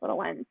right and with little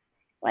ones,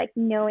 like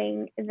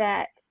knowing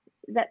that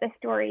the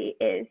story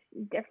is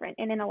different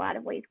and in a lot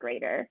of ways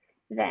greater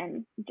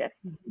than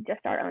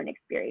just our own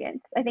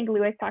experience. I think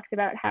Lewis talks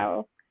about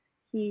how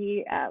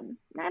he, I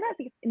don't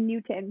think it's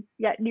Newton,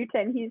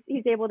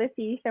 he's able to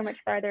see so much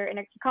farther and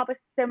accomplish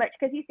so much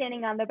because he's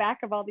standing on the back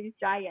of all these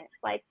giants.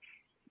 Like,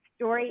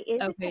 story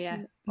is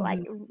like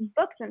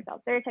books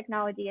themselves, they're a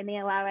technology, and they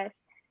allow us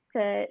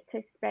to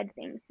spread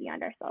things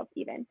beyond ourselves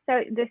even.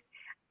 So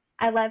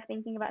I love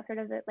thinking about sort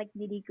of the like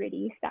nitty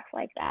gritty stuff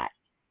like that.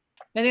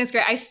 I think it's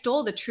great. I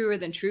stole the truer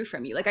than true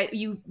from you. Like,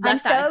 you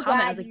left that in a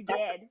comment. I was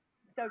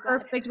like,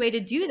 perfect way to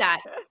do that.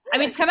 I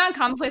mean, it's come out in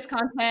commonplace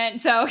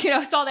content, so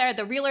it's all there.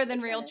 The realer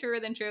than real,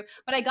 truer than true.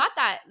 But I got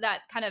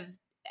that kind of.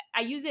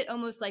 I use it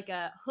almost like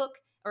a hook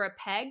or a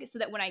peg, so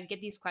that when I get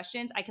these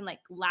questions, I can like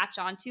latch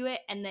onto it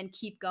and then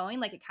keep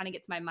going. Like, it kind of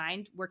gets my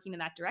mind working in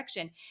that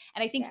direction.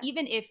 And I think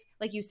even if,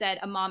 like you said,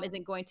 a mom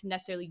isn't going to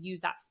necessarily use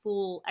that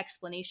full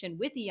explanation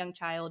with a young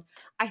child,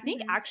 I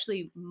think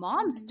actually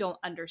moms don't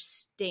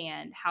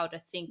understand how to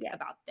think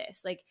about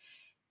this. Like,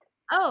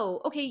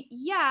 oh, okay,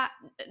 yeah,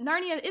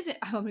 Narnia isn't,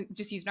 I'm going to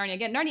just use Narnia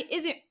again. Narnia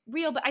isn't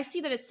real, but I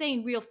see that it's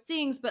saying real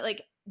things. But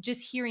like,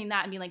 just hearing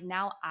that and being like,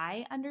 now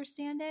I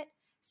understand it.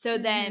 So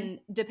then,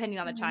 depending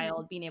on the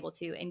child, being able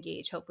to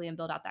engage, hopefully, and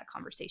build out that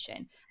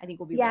conversation, I think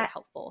will be really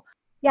helpful.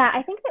 Yeah,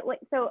 I think that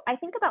so I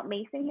think about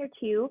Mason here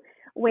too.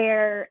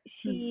 where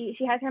she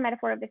has her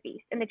metaphor of the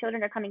feast, and the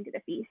children are coming to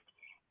the feast,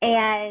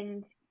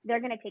 and they're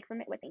going to take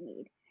from it what they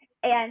need.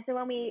 And so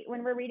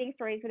when we're reading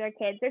stories with our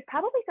kids, there's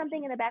probably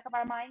something in the back of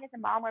our mind as a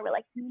mom where we're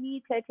like, you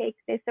need to take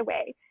this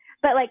away.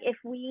 But like if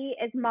we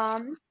as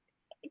moms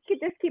could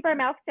just keep our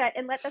mouth shut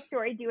and let the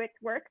story do its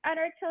work on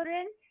our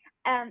children,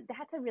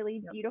 that's a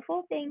really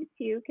beautiful thing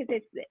too, because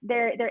it's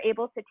they're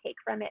able to take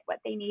from it what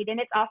they need,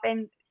 and it's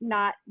often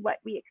not what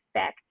we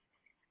expect.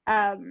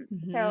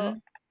 So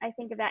I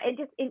think of that, and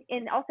just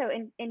in also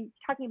in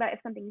talking about if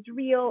something's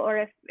real or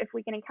if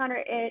we can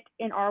encounter it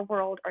in our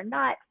world or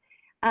not.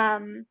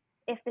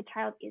 If the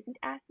child isn't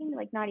asking,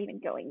 like not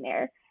even going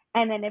there,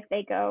 and then if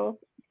they go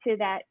to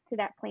that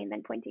plane,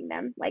 then pointing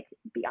them like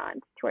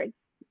beyond towards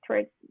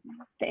the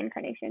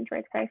incarnation,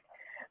 towards Christ.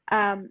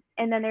 And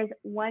then there's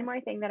one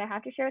more thing that I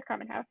have to share with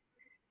Carmen House.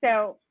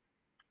 So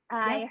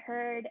I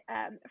heard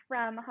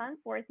from Hans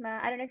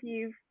Boersma. I don't know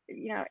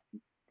if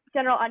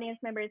general audience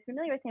member is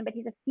familiar with him, but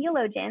he's a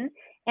theologian,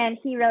 and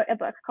he wrote a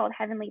book called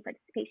Heavenly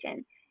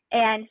Participation.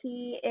 And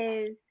he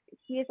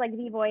is like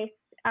the voice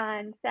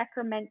on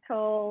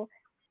sacramental,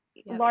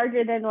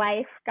 larger than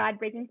life, God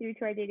breaking through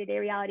to our day-to-day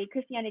reality,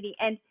 Christianity.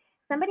 And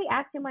somebody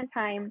asked him one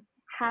time,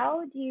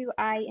 how do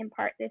I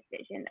impart this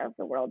vision of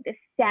the world, this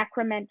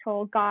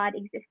sacramental God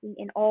existing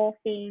in all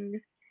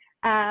things?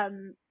 How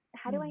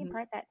do I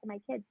impart that to my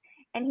kids?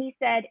 And he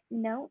said,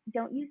 no,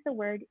 don't use the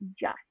word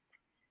just.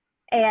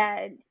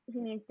 And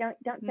he means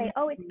don't say,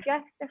 oh, it's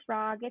just a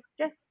frog, it's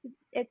just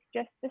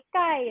the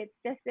sky, it's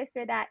just this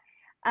or that,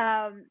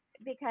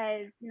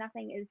 because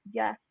nothing is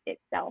just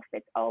itself.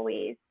 It's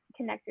always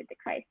connected to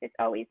Christ. It's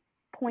always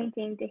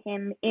pointing to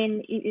him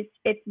in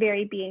its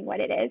very being what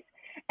it is.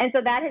 And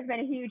so that has been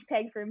a huge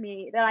peg for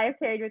me that I have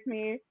carried with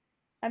me.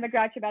 I'm a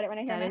grouch about it when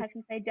I hear my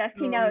husband say just.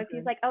 He knows.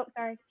 He's like, oh,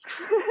 sorry.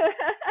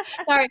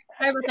 sorry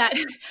about that.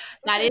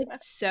 That is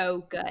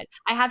so good.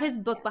 I have his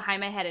book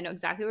behind my head. I know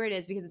exactly where it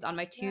is because it's on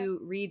my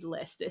to-read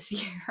list this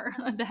year,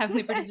 the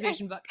Heavenly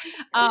Participation book.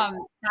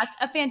 That's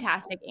a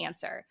fantastic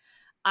answer.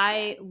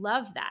 I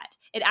love that.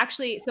 It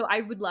actually, so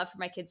I would love for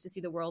my kids to see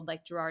the world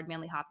like Gerard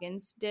Manley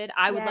Hopkins did.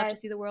 I would love to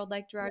see the world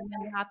like Gerard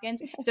Manley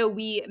Hopkins. So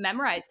we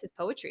memorized his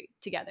poetry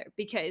together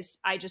because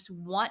I just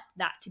want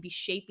that to be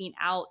shaping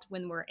out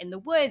when we're in the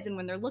woods and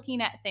when they're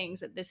looking at things,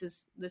 that this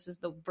is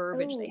the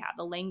verbiage they have,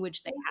 the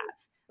language they have.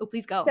 Oh,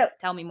 please go. So,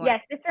 tell me more. Yes,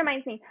 this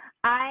reminds me.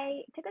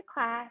 I took a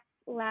class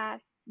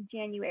last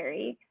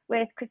January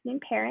with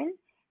Christine Perrin,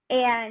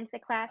 and the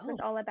class was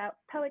all about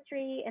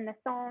poetry and the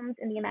Psalms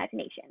and the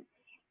imagination.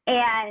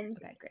 And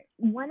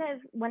one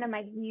of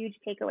my huge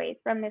takeaways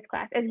from this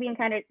class, as we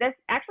encountered this,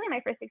 actually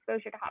my first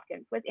exposure to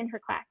Hopkins was in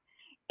her class.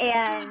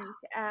 And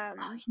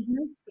he's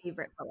my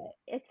favorite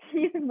poet.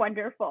 He's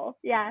wonderful.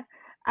 Yeah.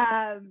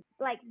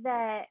 Like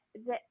the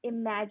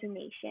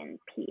imagination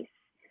piece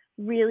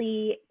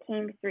really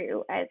came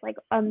through as like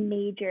a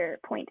major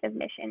point of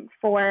mission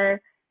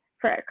for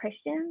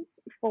Christians,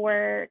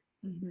 for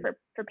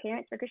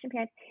parents, for Christian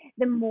parents.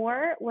 The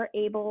more we're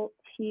able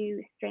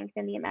to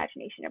strengthen the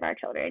imagination of our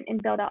children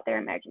and build out their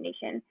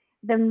imagination,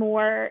 the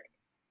more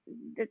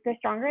the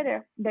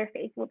stronger their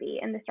faith will be,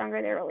 and the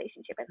stronger their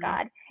relationship with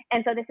God.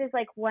 And so this is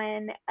like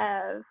one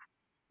of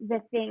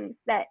the things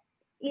that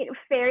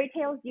fairy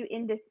tales do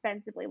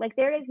indispensably. Like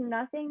there is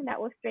nothing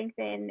that will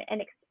strengthen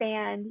and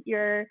expand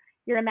your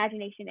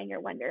imagination and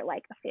your wonder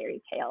like a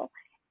fairy tale.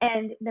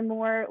 And the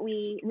more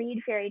we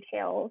read fairy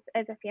tales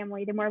as a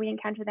family, the more we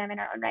encounter them in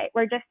our own right,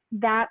 we're just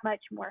that much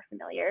more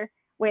familiar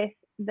with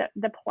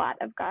the plot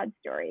of God's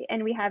story.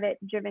 And we have it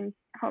driven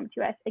home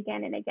to us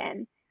again and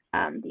again,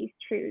 these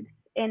truths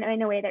in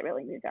a way that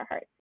really moves our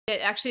hearts.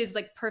 It actually is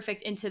like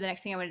perfect into the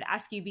next thing I wanted to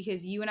ask you,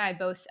 because you and I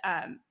both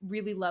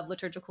really love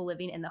liturgical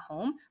living in the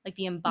home, like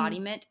the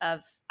embodiment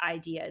of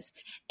ideas.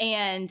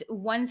 And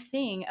one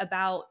thing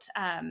about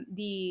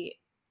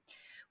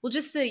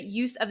just the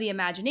use of the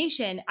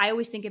imagination, I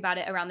always think about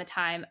it around the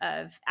time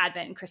of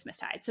Advent and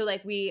Christmastide. So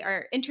like we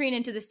are entering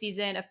into the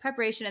season of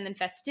preparation and then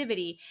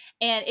festivity.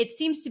 And it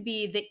seems to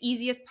be the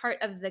easiest part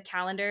of the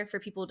calendar for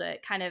people to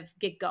kind of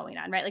get going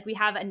on, right? Like we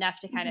have enough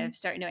to kind of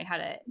start knowing how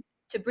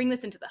to bring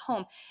this into the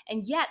home.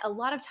 And yet a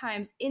lot of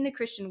times in the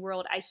Christian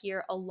world, I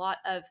hear a lot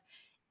of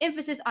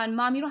emphasis on,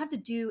 mom, you don't have to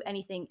do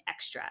anything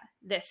extra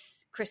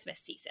this Christmas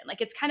season.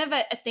 Like it's kind of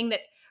a thing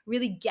that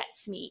really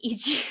gets me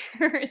each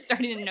year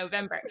starting in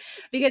November,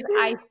 because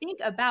I think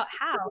about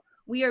how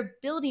we are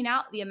building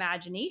out the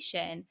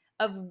imagination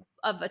of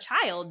a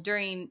child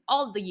during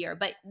all of the year,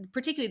 but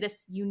particularly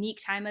this unique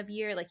time of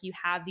year. Like you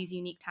have these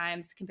unique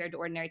times compared to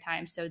ordinary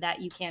times so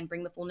that you can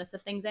bring the fullness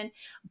of things in.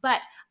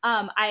 But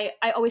I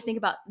always think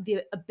about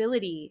the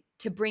ability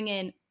to bring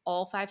in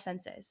all five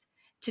senses,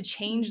 to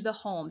change the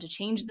home, to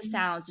change the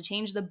sounds, to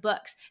change the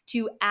books,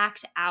 to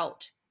act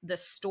out the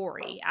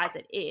story as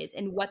it is,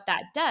 and what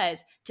that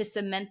does to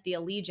cement the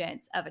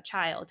allegiance of a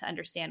child to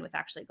understand what's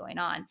actually going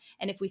on.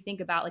 And if we think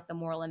about like the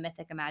moral and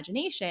mythic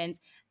imaginations,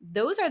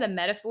 those are the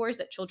metaphors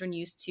that children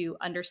use to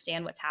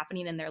understand what's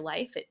happening in their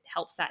life. It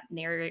helps that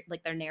narrate,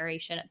 like their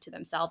narration to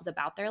themselves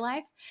about their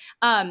life.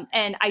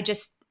 And I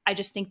just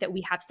think that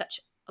we have such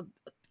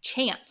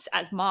chance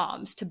as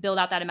moms to build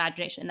out that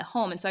imagination in the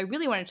home. And so I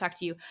really want to talk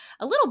to you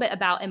a little bit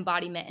about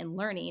embodiment and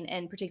learning,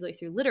 and particularly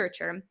through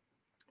literature,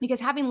 because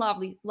having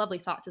lovely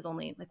thoughts is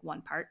only like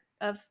one part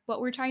of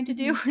what we're trying to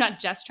do. We're not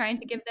just trying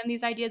to give them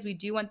these ideas. We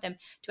do want them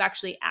to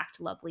actually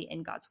act lovely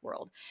in God's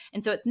world.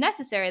 And so it's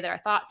necessary that our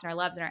thoughts and our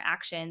loves and our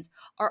actions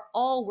are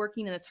all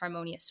working in this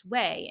harmonious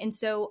way. And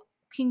so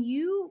can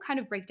you kind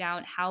of break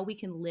down how we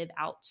can live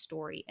out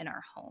story in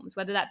our homes,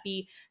 whether that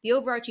be the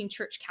overarching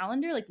church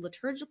calendar, like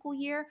liturgical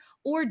year,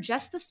 or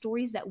just the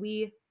stories that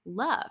we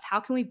love?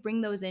 How can we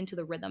bring those into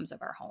the rhythms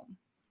of our home?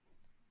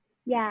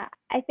 Yeah,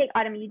 I think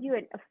Autumn, you do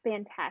a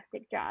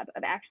fantastic job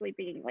of actually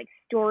bringing like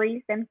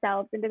stories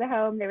themselves into the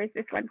home. There was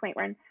this one point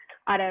when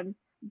Autumn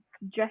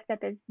dressed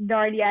up as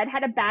Narnia and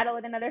had a battle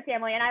with another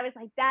family, and I was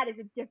like, that is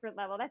a different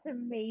level. That's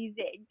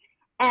amazing.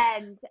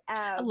 And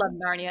I love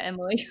Narnia,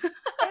 Emelie.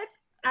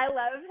 I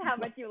love how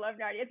much you love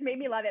Narnia. It's made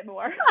me love it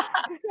more.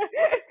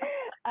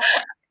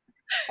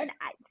 And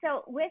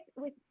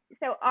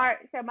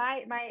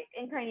my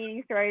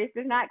incarnating stories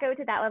does not go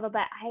to that level,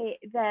 but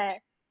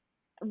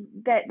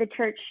the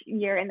church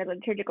year and the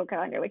liturgical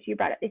calendar, which you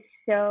brought up, is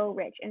so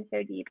rich and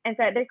so deep. And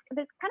so there's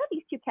kind of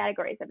these two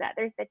categories of that.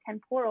 There's the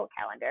temporal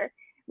calendar,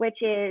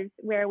 which is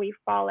where we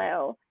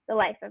follow the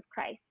life of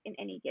Christ in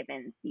any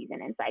given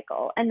season and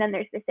cycle. And then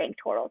there's the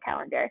sanctoral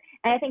calendar.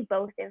 And I think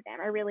both of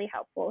them are really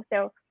helpful.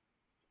 So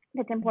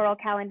the temporal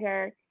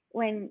calendar,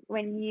 when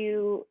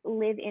you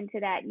live into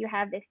that, you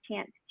have this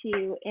chance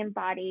to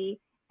embody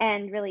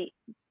and really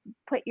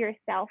put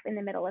yourself in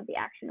the middle of the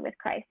action with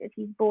Christ as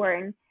he's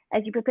born.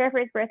 As you prepare for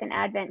his birth in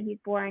Advent, he's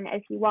born.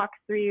 As he walks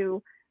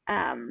through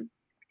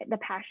the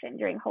Passion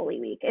during Holy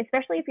Week,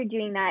 especially if you're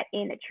doing that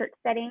in a church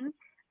setting,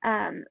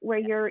 where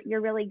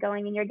you're really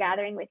going and you're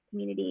gathering with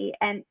community.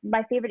 And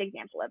my favorite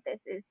example of this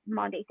is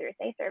Maundy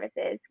Thursday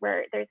services,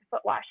 where there's a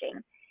foot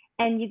washing,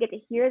 and you get to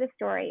hear the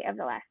story of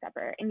the Last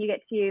Supper, and you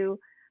get to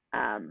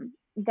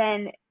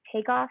then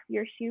take off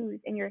your shoes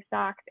and your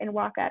socks and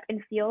walk up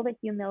and feel the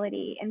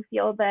humility and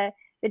feel the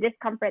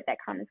discomfort that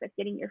comes with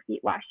getting your feet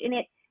washed. And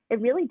it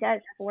really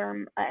does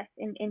form us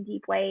in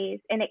deep ways,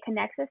 and it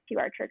connects us to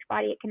our church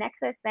body. It connects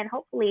us then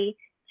hopefully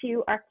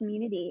to our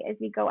community as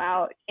we go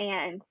out,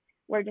 and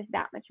we're just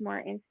that much more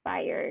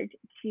inspired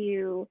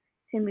to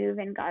move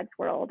in God's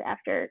world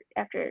after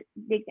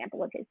the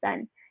example of his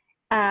son.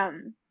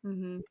 And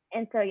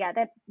so, yeah,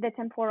 the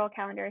temporal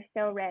calendar is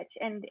so rich,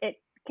 and it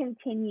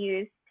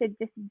continues to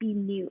just be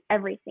new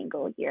every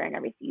single year and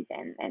every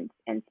season, and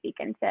speak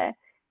into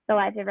the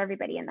lives of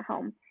everybody in the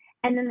home.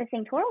 And then the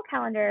sanctoral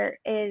calendar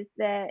is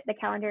the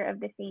calendar of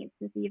the saints.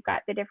 And so you've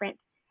got the different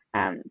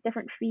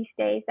feast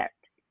days that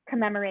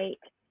commemorate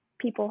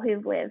people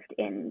who've lived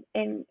in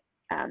and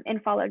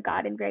followed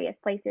God in various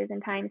places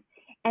and times.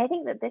 And I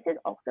think that this is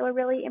also a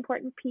really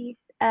important piece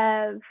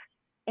of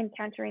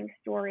encountering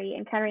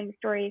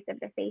stories of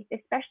the faith,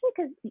 especially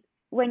because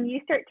when you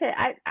start to,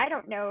 I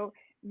don't know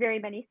very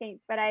many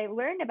saints, but I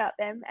learn about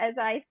them as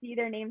I see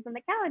their names on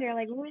the calendar.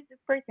 Like, who is this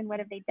person? What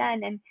have they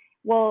done? And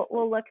we'll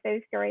look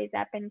those stories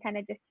up and kind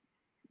of just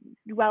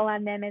dwell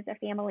on them as a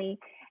family.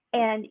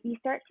 And you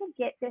start to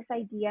get this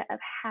idea of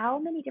how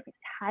many different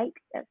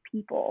types of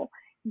people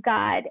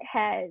God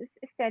has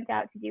sent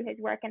out to do his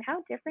work, and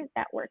how different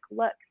that work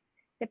looks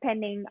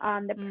depending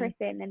on the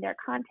person and their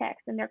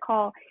context and their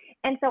call.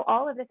 And so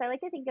all of this, I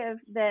like to think of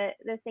the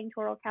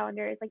sanctoral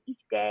calendar as like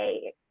each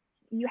day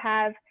you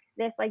have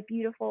this like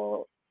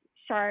beautiful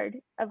shard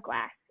of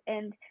glass,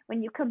 and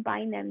when you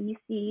combine them, you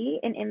see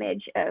an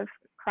image of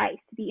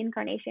Christ, the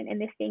incarnation, in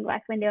this stained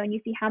glass window, and you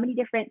see how many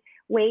different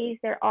ways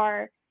there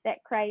are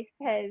that Christ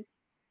has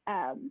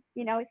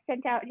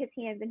sent out his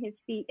hands and his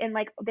feet, and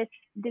like this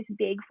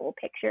big full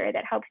picture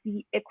that helps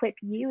equip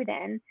you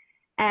then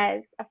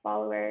as a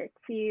follower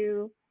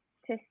to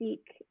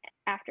seek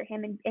after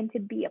him, and to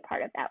be a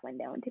part of that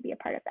window and to be a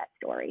part of that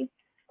story.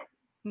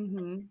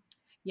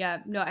 Yeah,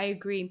 no, I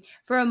agree.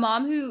 For a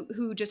mom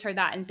who just heard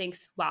that and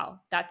thinks, wow,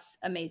 that's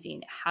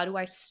amazing, how do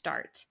I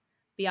start?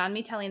 Beyond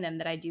me telling them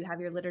that I do have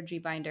your liturgy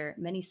binder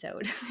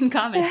many-sewed in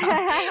Common House,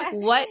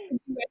 what would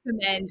you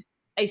recommend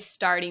a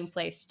starting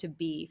place to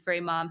be for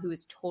a mom who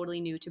is totally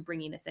new to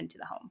bringing this into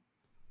the home?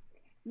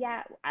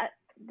 Yeah,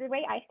 the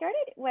way I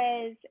started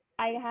was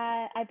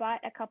I bought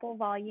a couple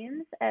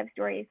volumes of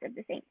Stories of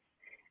the Saints.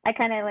 I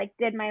kind of like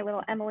did my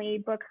little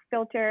Emelie book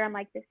filter. I'm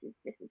like, this is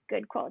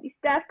good quality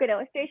stuff, good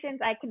illustrations.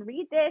 I can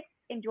read this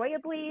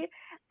enjoyably,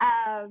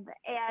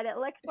 and it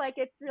looks like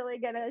it's really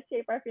gonna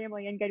shape our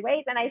family in good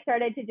ways. And I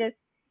started to just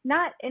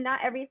not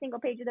every single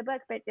page of the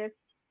book, but just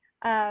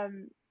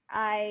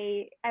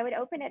I would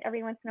open it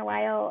every once in a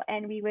while,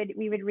 and we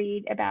would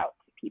read about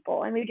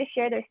people, and we would just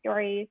share their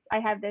stories.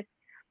 I have this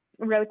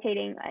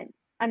rotating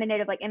on a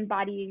note of like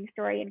embodying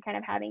story and kind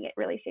of having it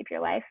really shape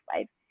your life.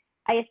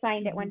 I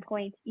assigned at one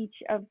point each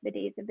of the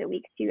days of the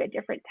week to a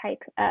different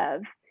type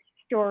of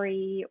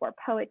story or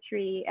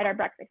poetry at our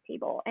breakfast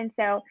table. And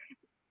so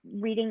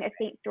reading a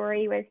saint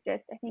story was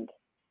just, I think,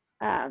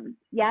 I've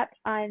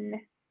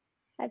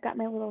got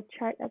my little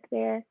chart up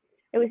there.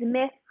 it was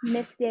myth,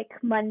 mystic,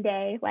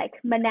 Monday, like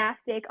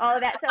monastic, all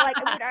of that. So like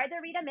we would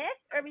either read a myth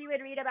or we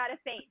would read about a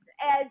saint.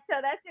 And so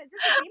that's just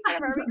became part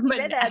of our weekly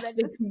rhythm.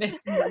 Monastic Myth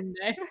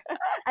Monday.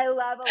 I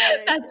love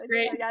alliteration. That's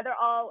great. So yeah, they're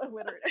all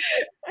alliterative.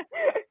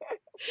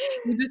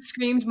 You just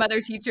screamed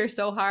mother teacher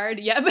so hard.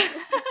 Yep.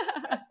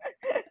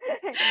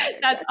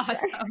 That's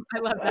awesome. I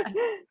love that.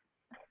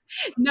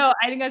 No,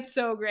 I think that's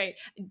so great.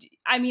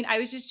 I mean, I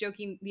was just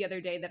joking the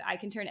other day that I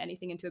can turn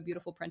anything into a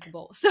beautiful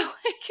printable. So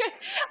like,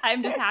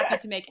 I'm just happy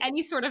to make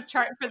any sort of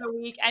chart for the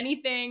week,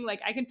 anything. Like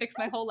I can fix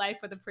my whole life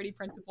with a pretty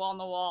printable on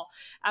the wall.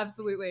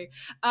 Absolutely.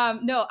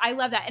 No, I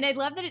love that. And I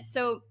love that it's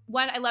so,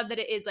 one, I love that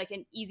it is like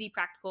an easy,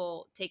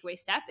 practical takeaway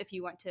step if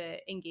you want to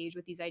engage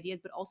with these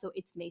ideas, but also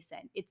it's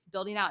nascent. It's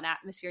building out an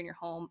atmosphere in your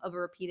home of a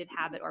repeated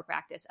habit or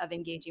practice of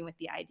engaging with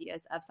the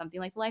ideas of something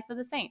like the Life of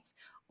the Saints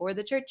or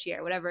the church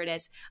year, whatever it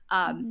is.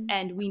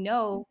 And we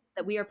know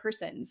that we are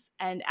persons.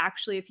 And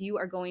actually, if you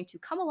are going to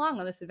come along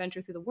on this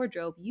adventure through the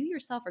wardrobe, you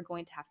yourself are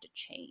going to have to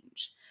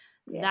change.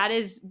 Yeah. That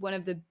is one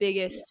of the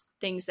biggest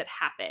things that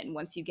happen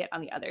once you get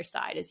on the other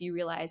side, is you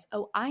realize,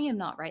 oh, I am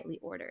not rightly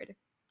ordered.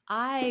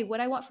 What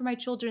I want for my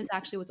children is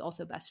actually what's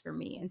also best for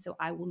me. And so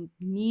I will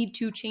need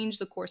to change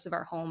the course of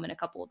our home in a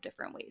couple of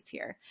different ways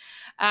here.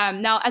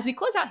 Now, as we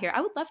close out here,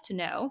 I would love to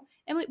know,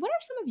 Emelie, what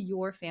are some of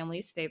your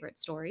family's favorite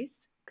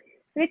stories?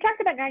 We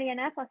talked about Narnia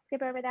enough. I'll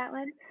skip over that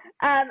one.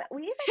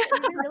 We've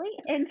been really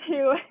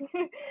into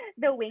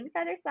the Wing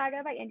Feather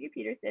Saga by Andrew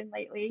Peterson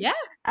lately. Yeah.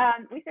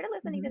 We started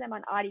listening to them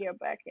on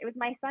audiobook. It was,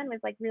 my son was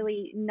like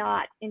really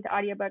not into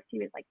audiobooks. He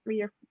was like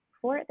 3 or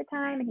 4 at the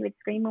time, and he would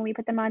scream when we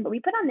put them on. But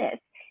we put on this,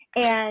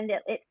 and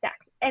it stuck.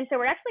 And so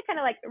we're actually kind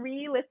of like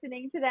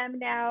re-listening to them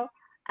now.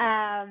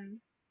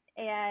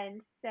 And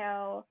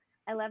so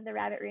I love the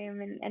Rabbit Room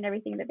and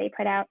everything that they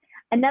put out.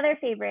 Another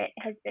favorite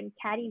has been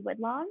Caddy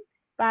Woodlong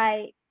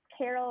by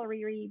Carol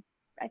Riri,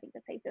 I think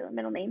that's how you say the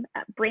middle name,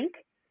 Brink.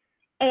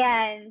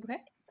 And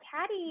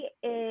Caddy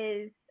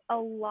is a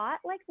lot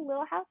like the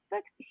Little House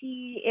books.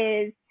 She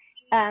is,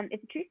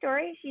 it's a true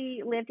story.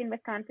 She lived in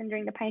Wisconsin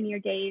during the pioneer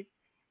days.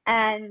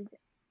 And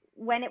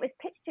when it was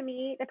pitched to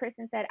me, the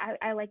person said,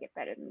 I like it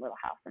better than Little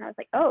House. And I was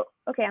like, oh,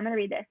 okay, I'm going to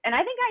read this. And I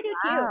think I do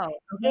too.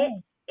 Okay.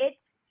 It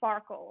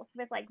sparkles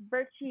with like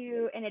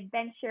virtue and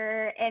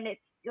adventure. And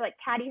it's like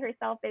Caddy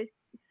herself is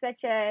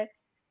such a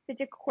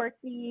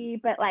quirky,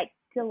 but like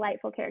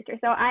delightful character.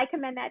 So I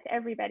commend that to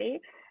everybody.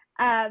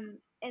 And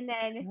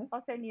then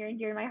also near and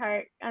dear to my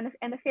heart on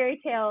the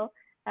fairy tale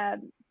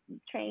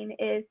train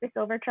is The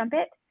Silver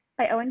Trumpet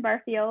by Owen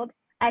Barfield.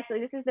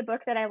 Actually, this is the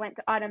book that I went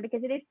to Autumn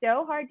because it is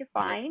so hard to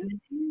find.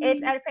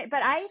 It's out of print,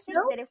 but I think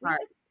that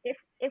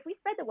if we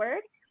spread the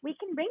word, we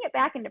can bring it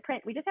back into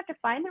print. We just have to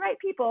find the right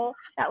people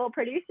that will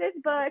produce this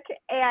book.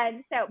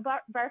 And so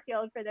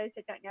Barfield, for those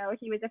that don't know,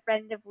 he was a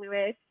friend of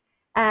Lewis.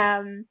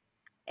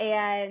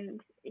 And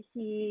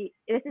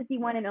this is the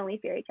one and only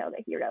fairy tale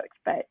that he wrote,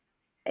 but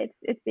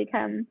it's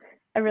become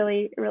a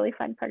really, really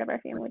fun part of our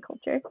family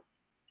culture.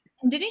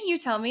 And didn't you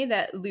tell me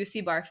that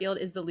Lucy Barfield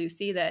is the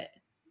Lucy that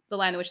The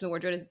Lion, the Witch, and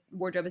the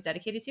Wardrobe is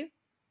dedicated to?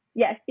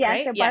 Yes, yeah.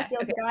 Right? So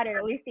Barfield's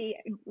daughter, Lucy,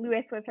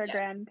 Lewis was her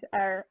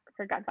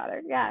her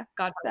godfather. Yeah.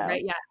 Godfather,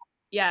 right? Yeah.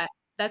 Yeah.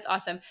 That's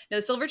awesome. No,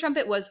 the Silver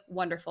Trumpet was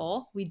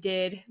wonderful.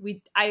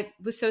 I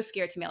was so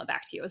scared to mail it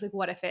back to you. I was like,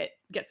 what if it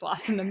gets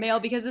lost in the mail?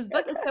 Because this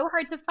book is so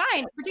hard to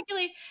find,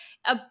 particularly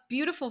a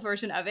beautiful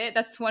version of it.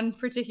 That's one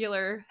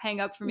particular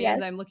hang up for me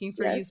as I'm looking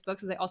for used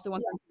books, is I also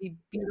want them to be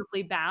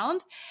beautifully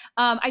bound.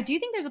 I do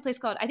think there's a place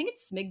called, I think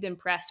it's Smigden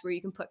Press, where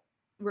you can put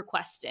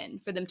requests in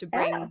for them to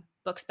bring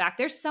books back.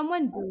 There's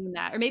someone doing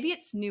that, or maybe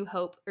it's New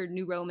Hope or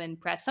New Roman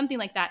Press, something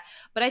like that.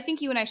 But I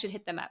think you and I should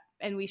hit them up,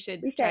 and we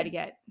should try to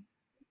get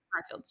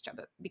Barfield's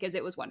Trumpet, because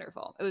it was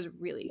wonderful. It was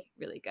really,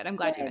 really good. I'm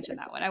glad you mentioned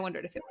that one. I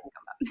wondered if it would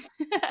come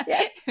up.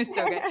 It was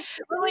so good.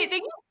 Emelie,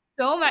 thank you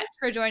so much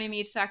for joining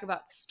me to talk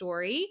about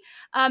story.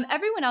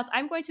 Everyone else,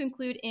 I'm going to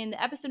include in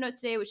the episode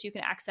notes today, which you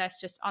can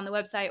access just on the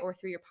website or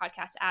through your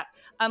podcast app,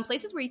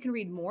 places where you can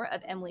read more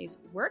of Emelie's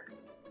work.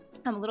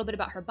 A little bit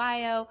about her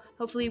bio.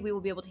 Hopefully we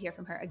will be able to hear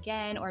from her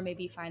again, or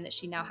maybe find that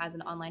she now has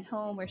an online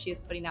home where she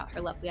is putting out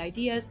her lovely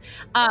ideas.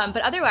 But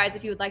otherwise,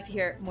 if you would like to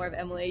hear more of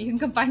Emelie, you can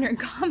come find her in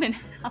Common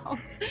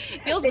House.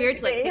 It feels weird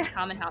to like pitch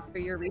Common House for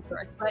your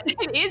resource, but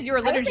it is your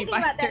liturgy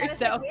binder.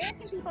 So where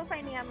can people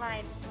find me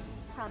online?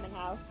 Common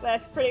House.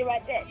 That's pretty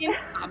much it. In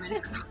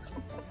Common House.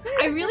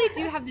 I really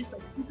do have this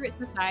like secret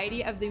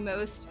society of the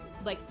most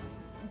like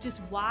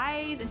just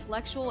wise,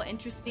 intellectual,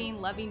 interesting,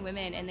 loving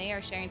women, and they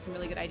are sharing some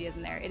really good ideas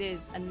in there. It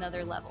is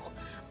another level.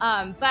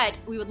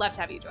 But we would love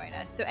to have you join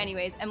us. So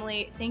anyways,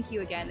 Emelie, thank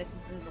you again. This has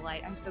been a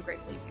delight. I'm so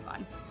grateful you came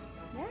on.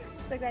 Yeah,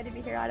 so glad to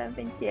be here, Autumn.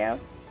 Thank you.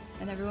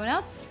 And everyone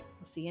else,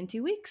 we'll see you in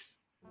 2 weeks.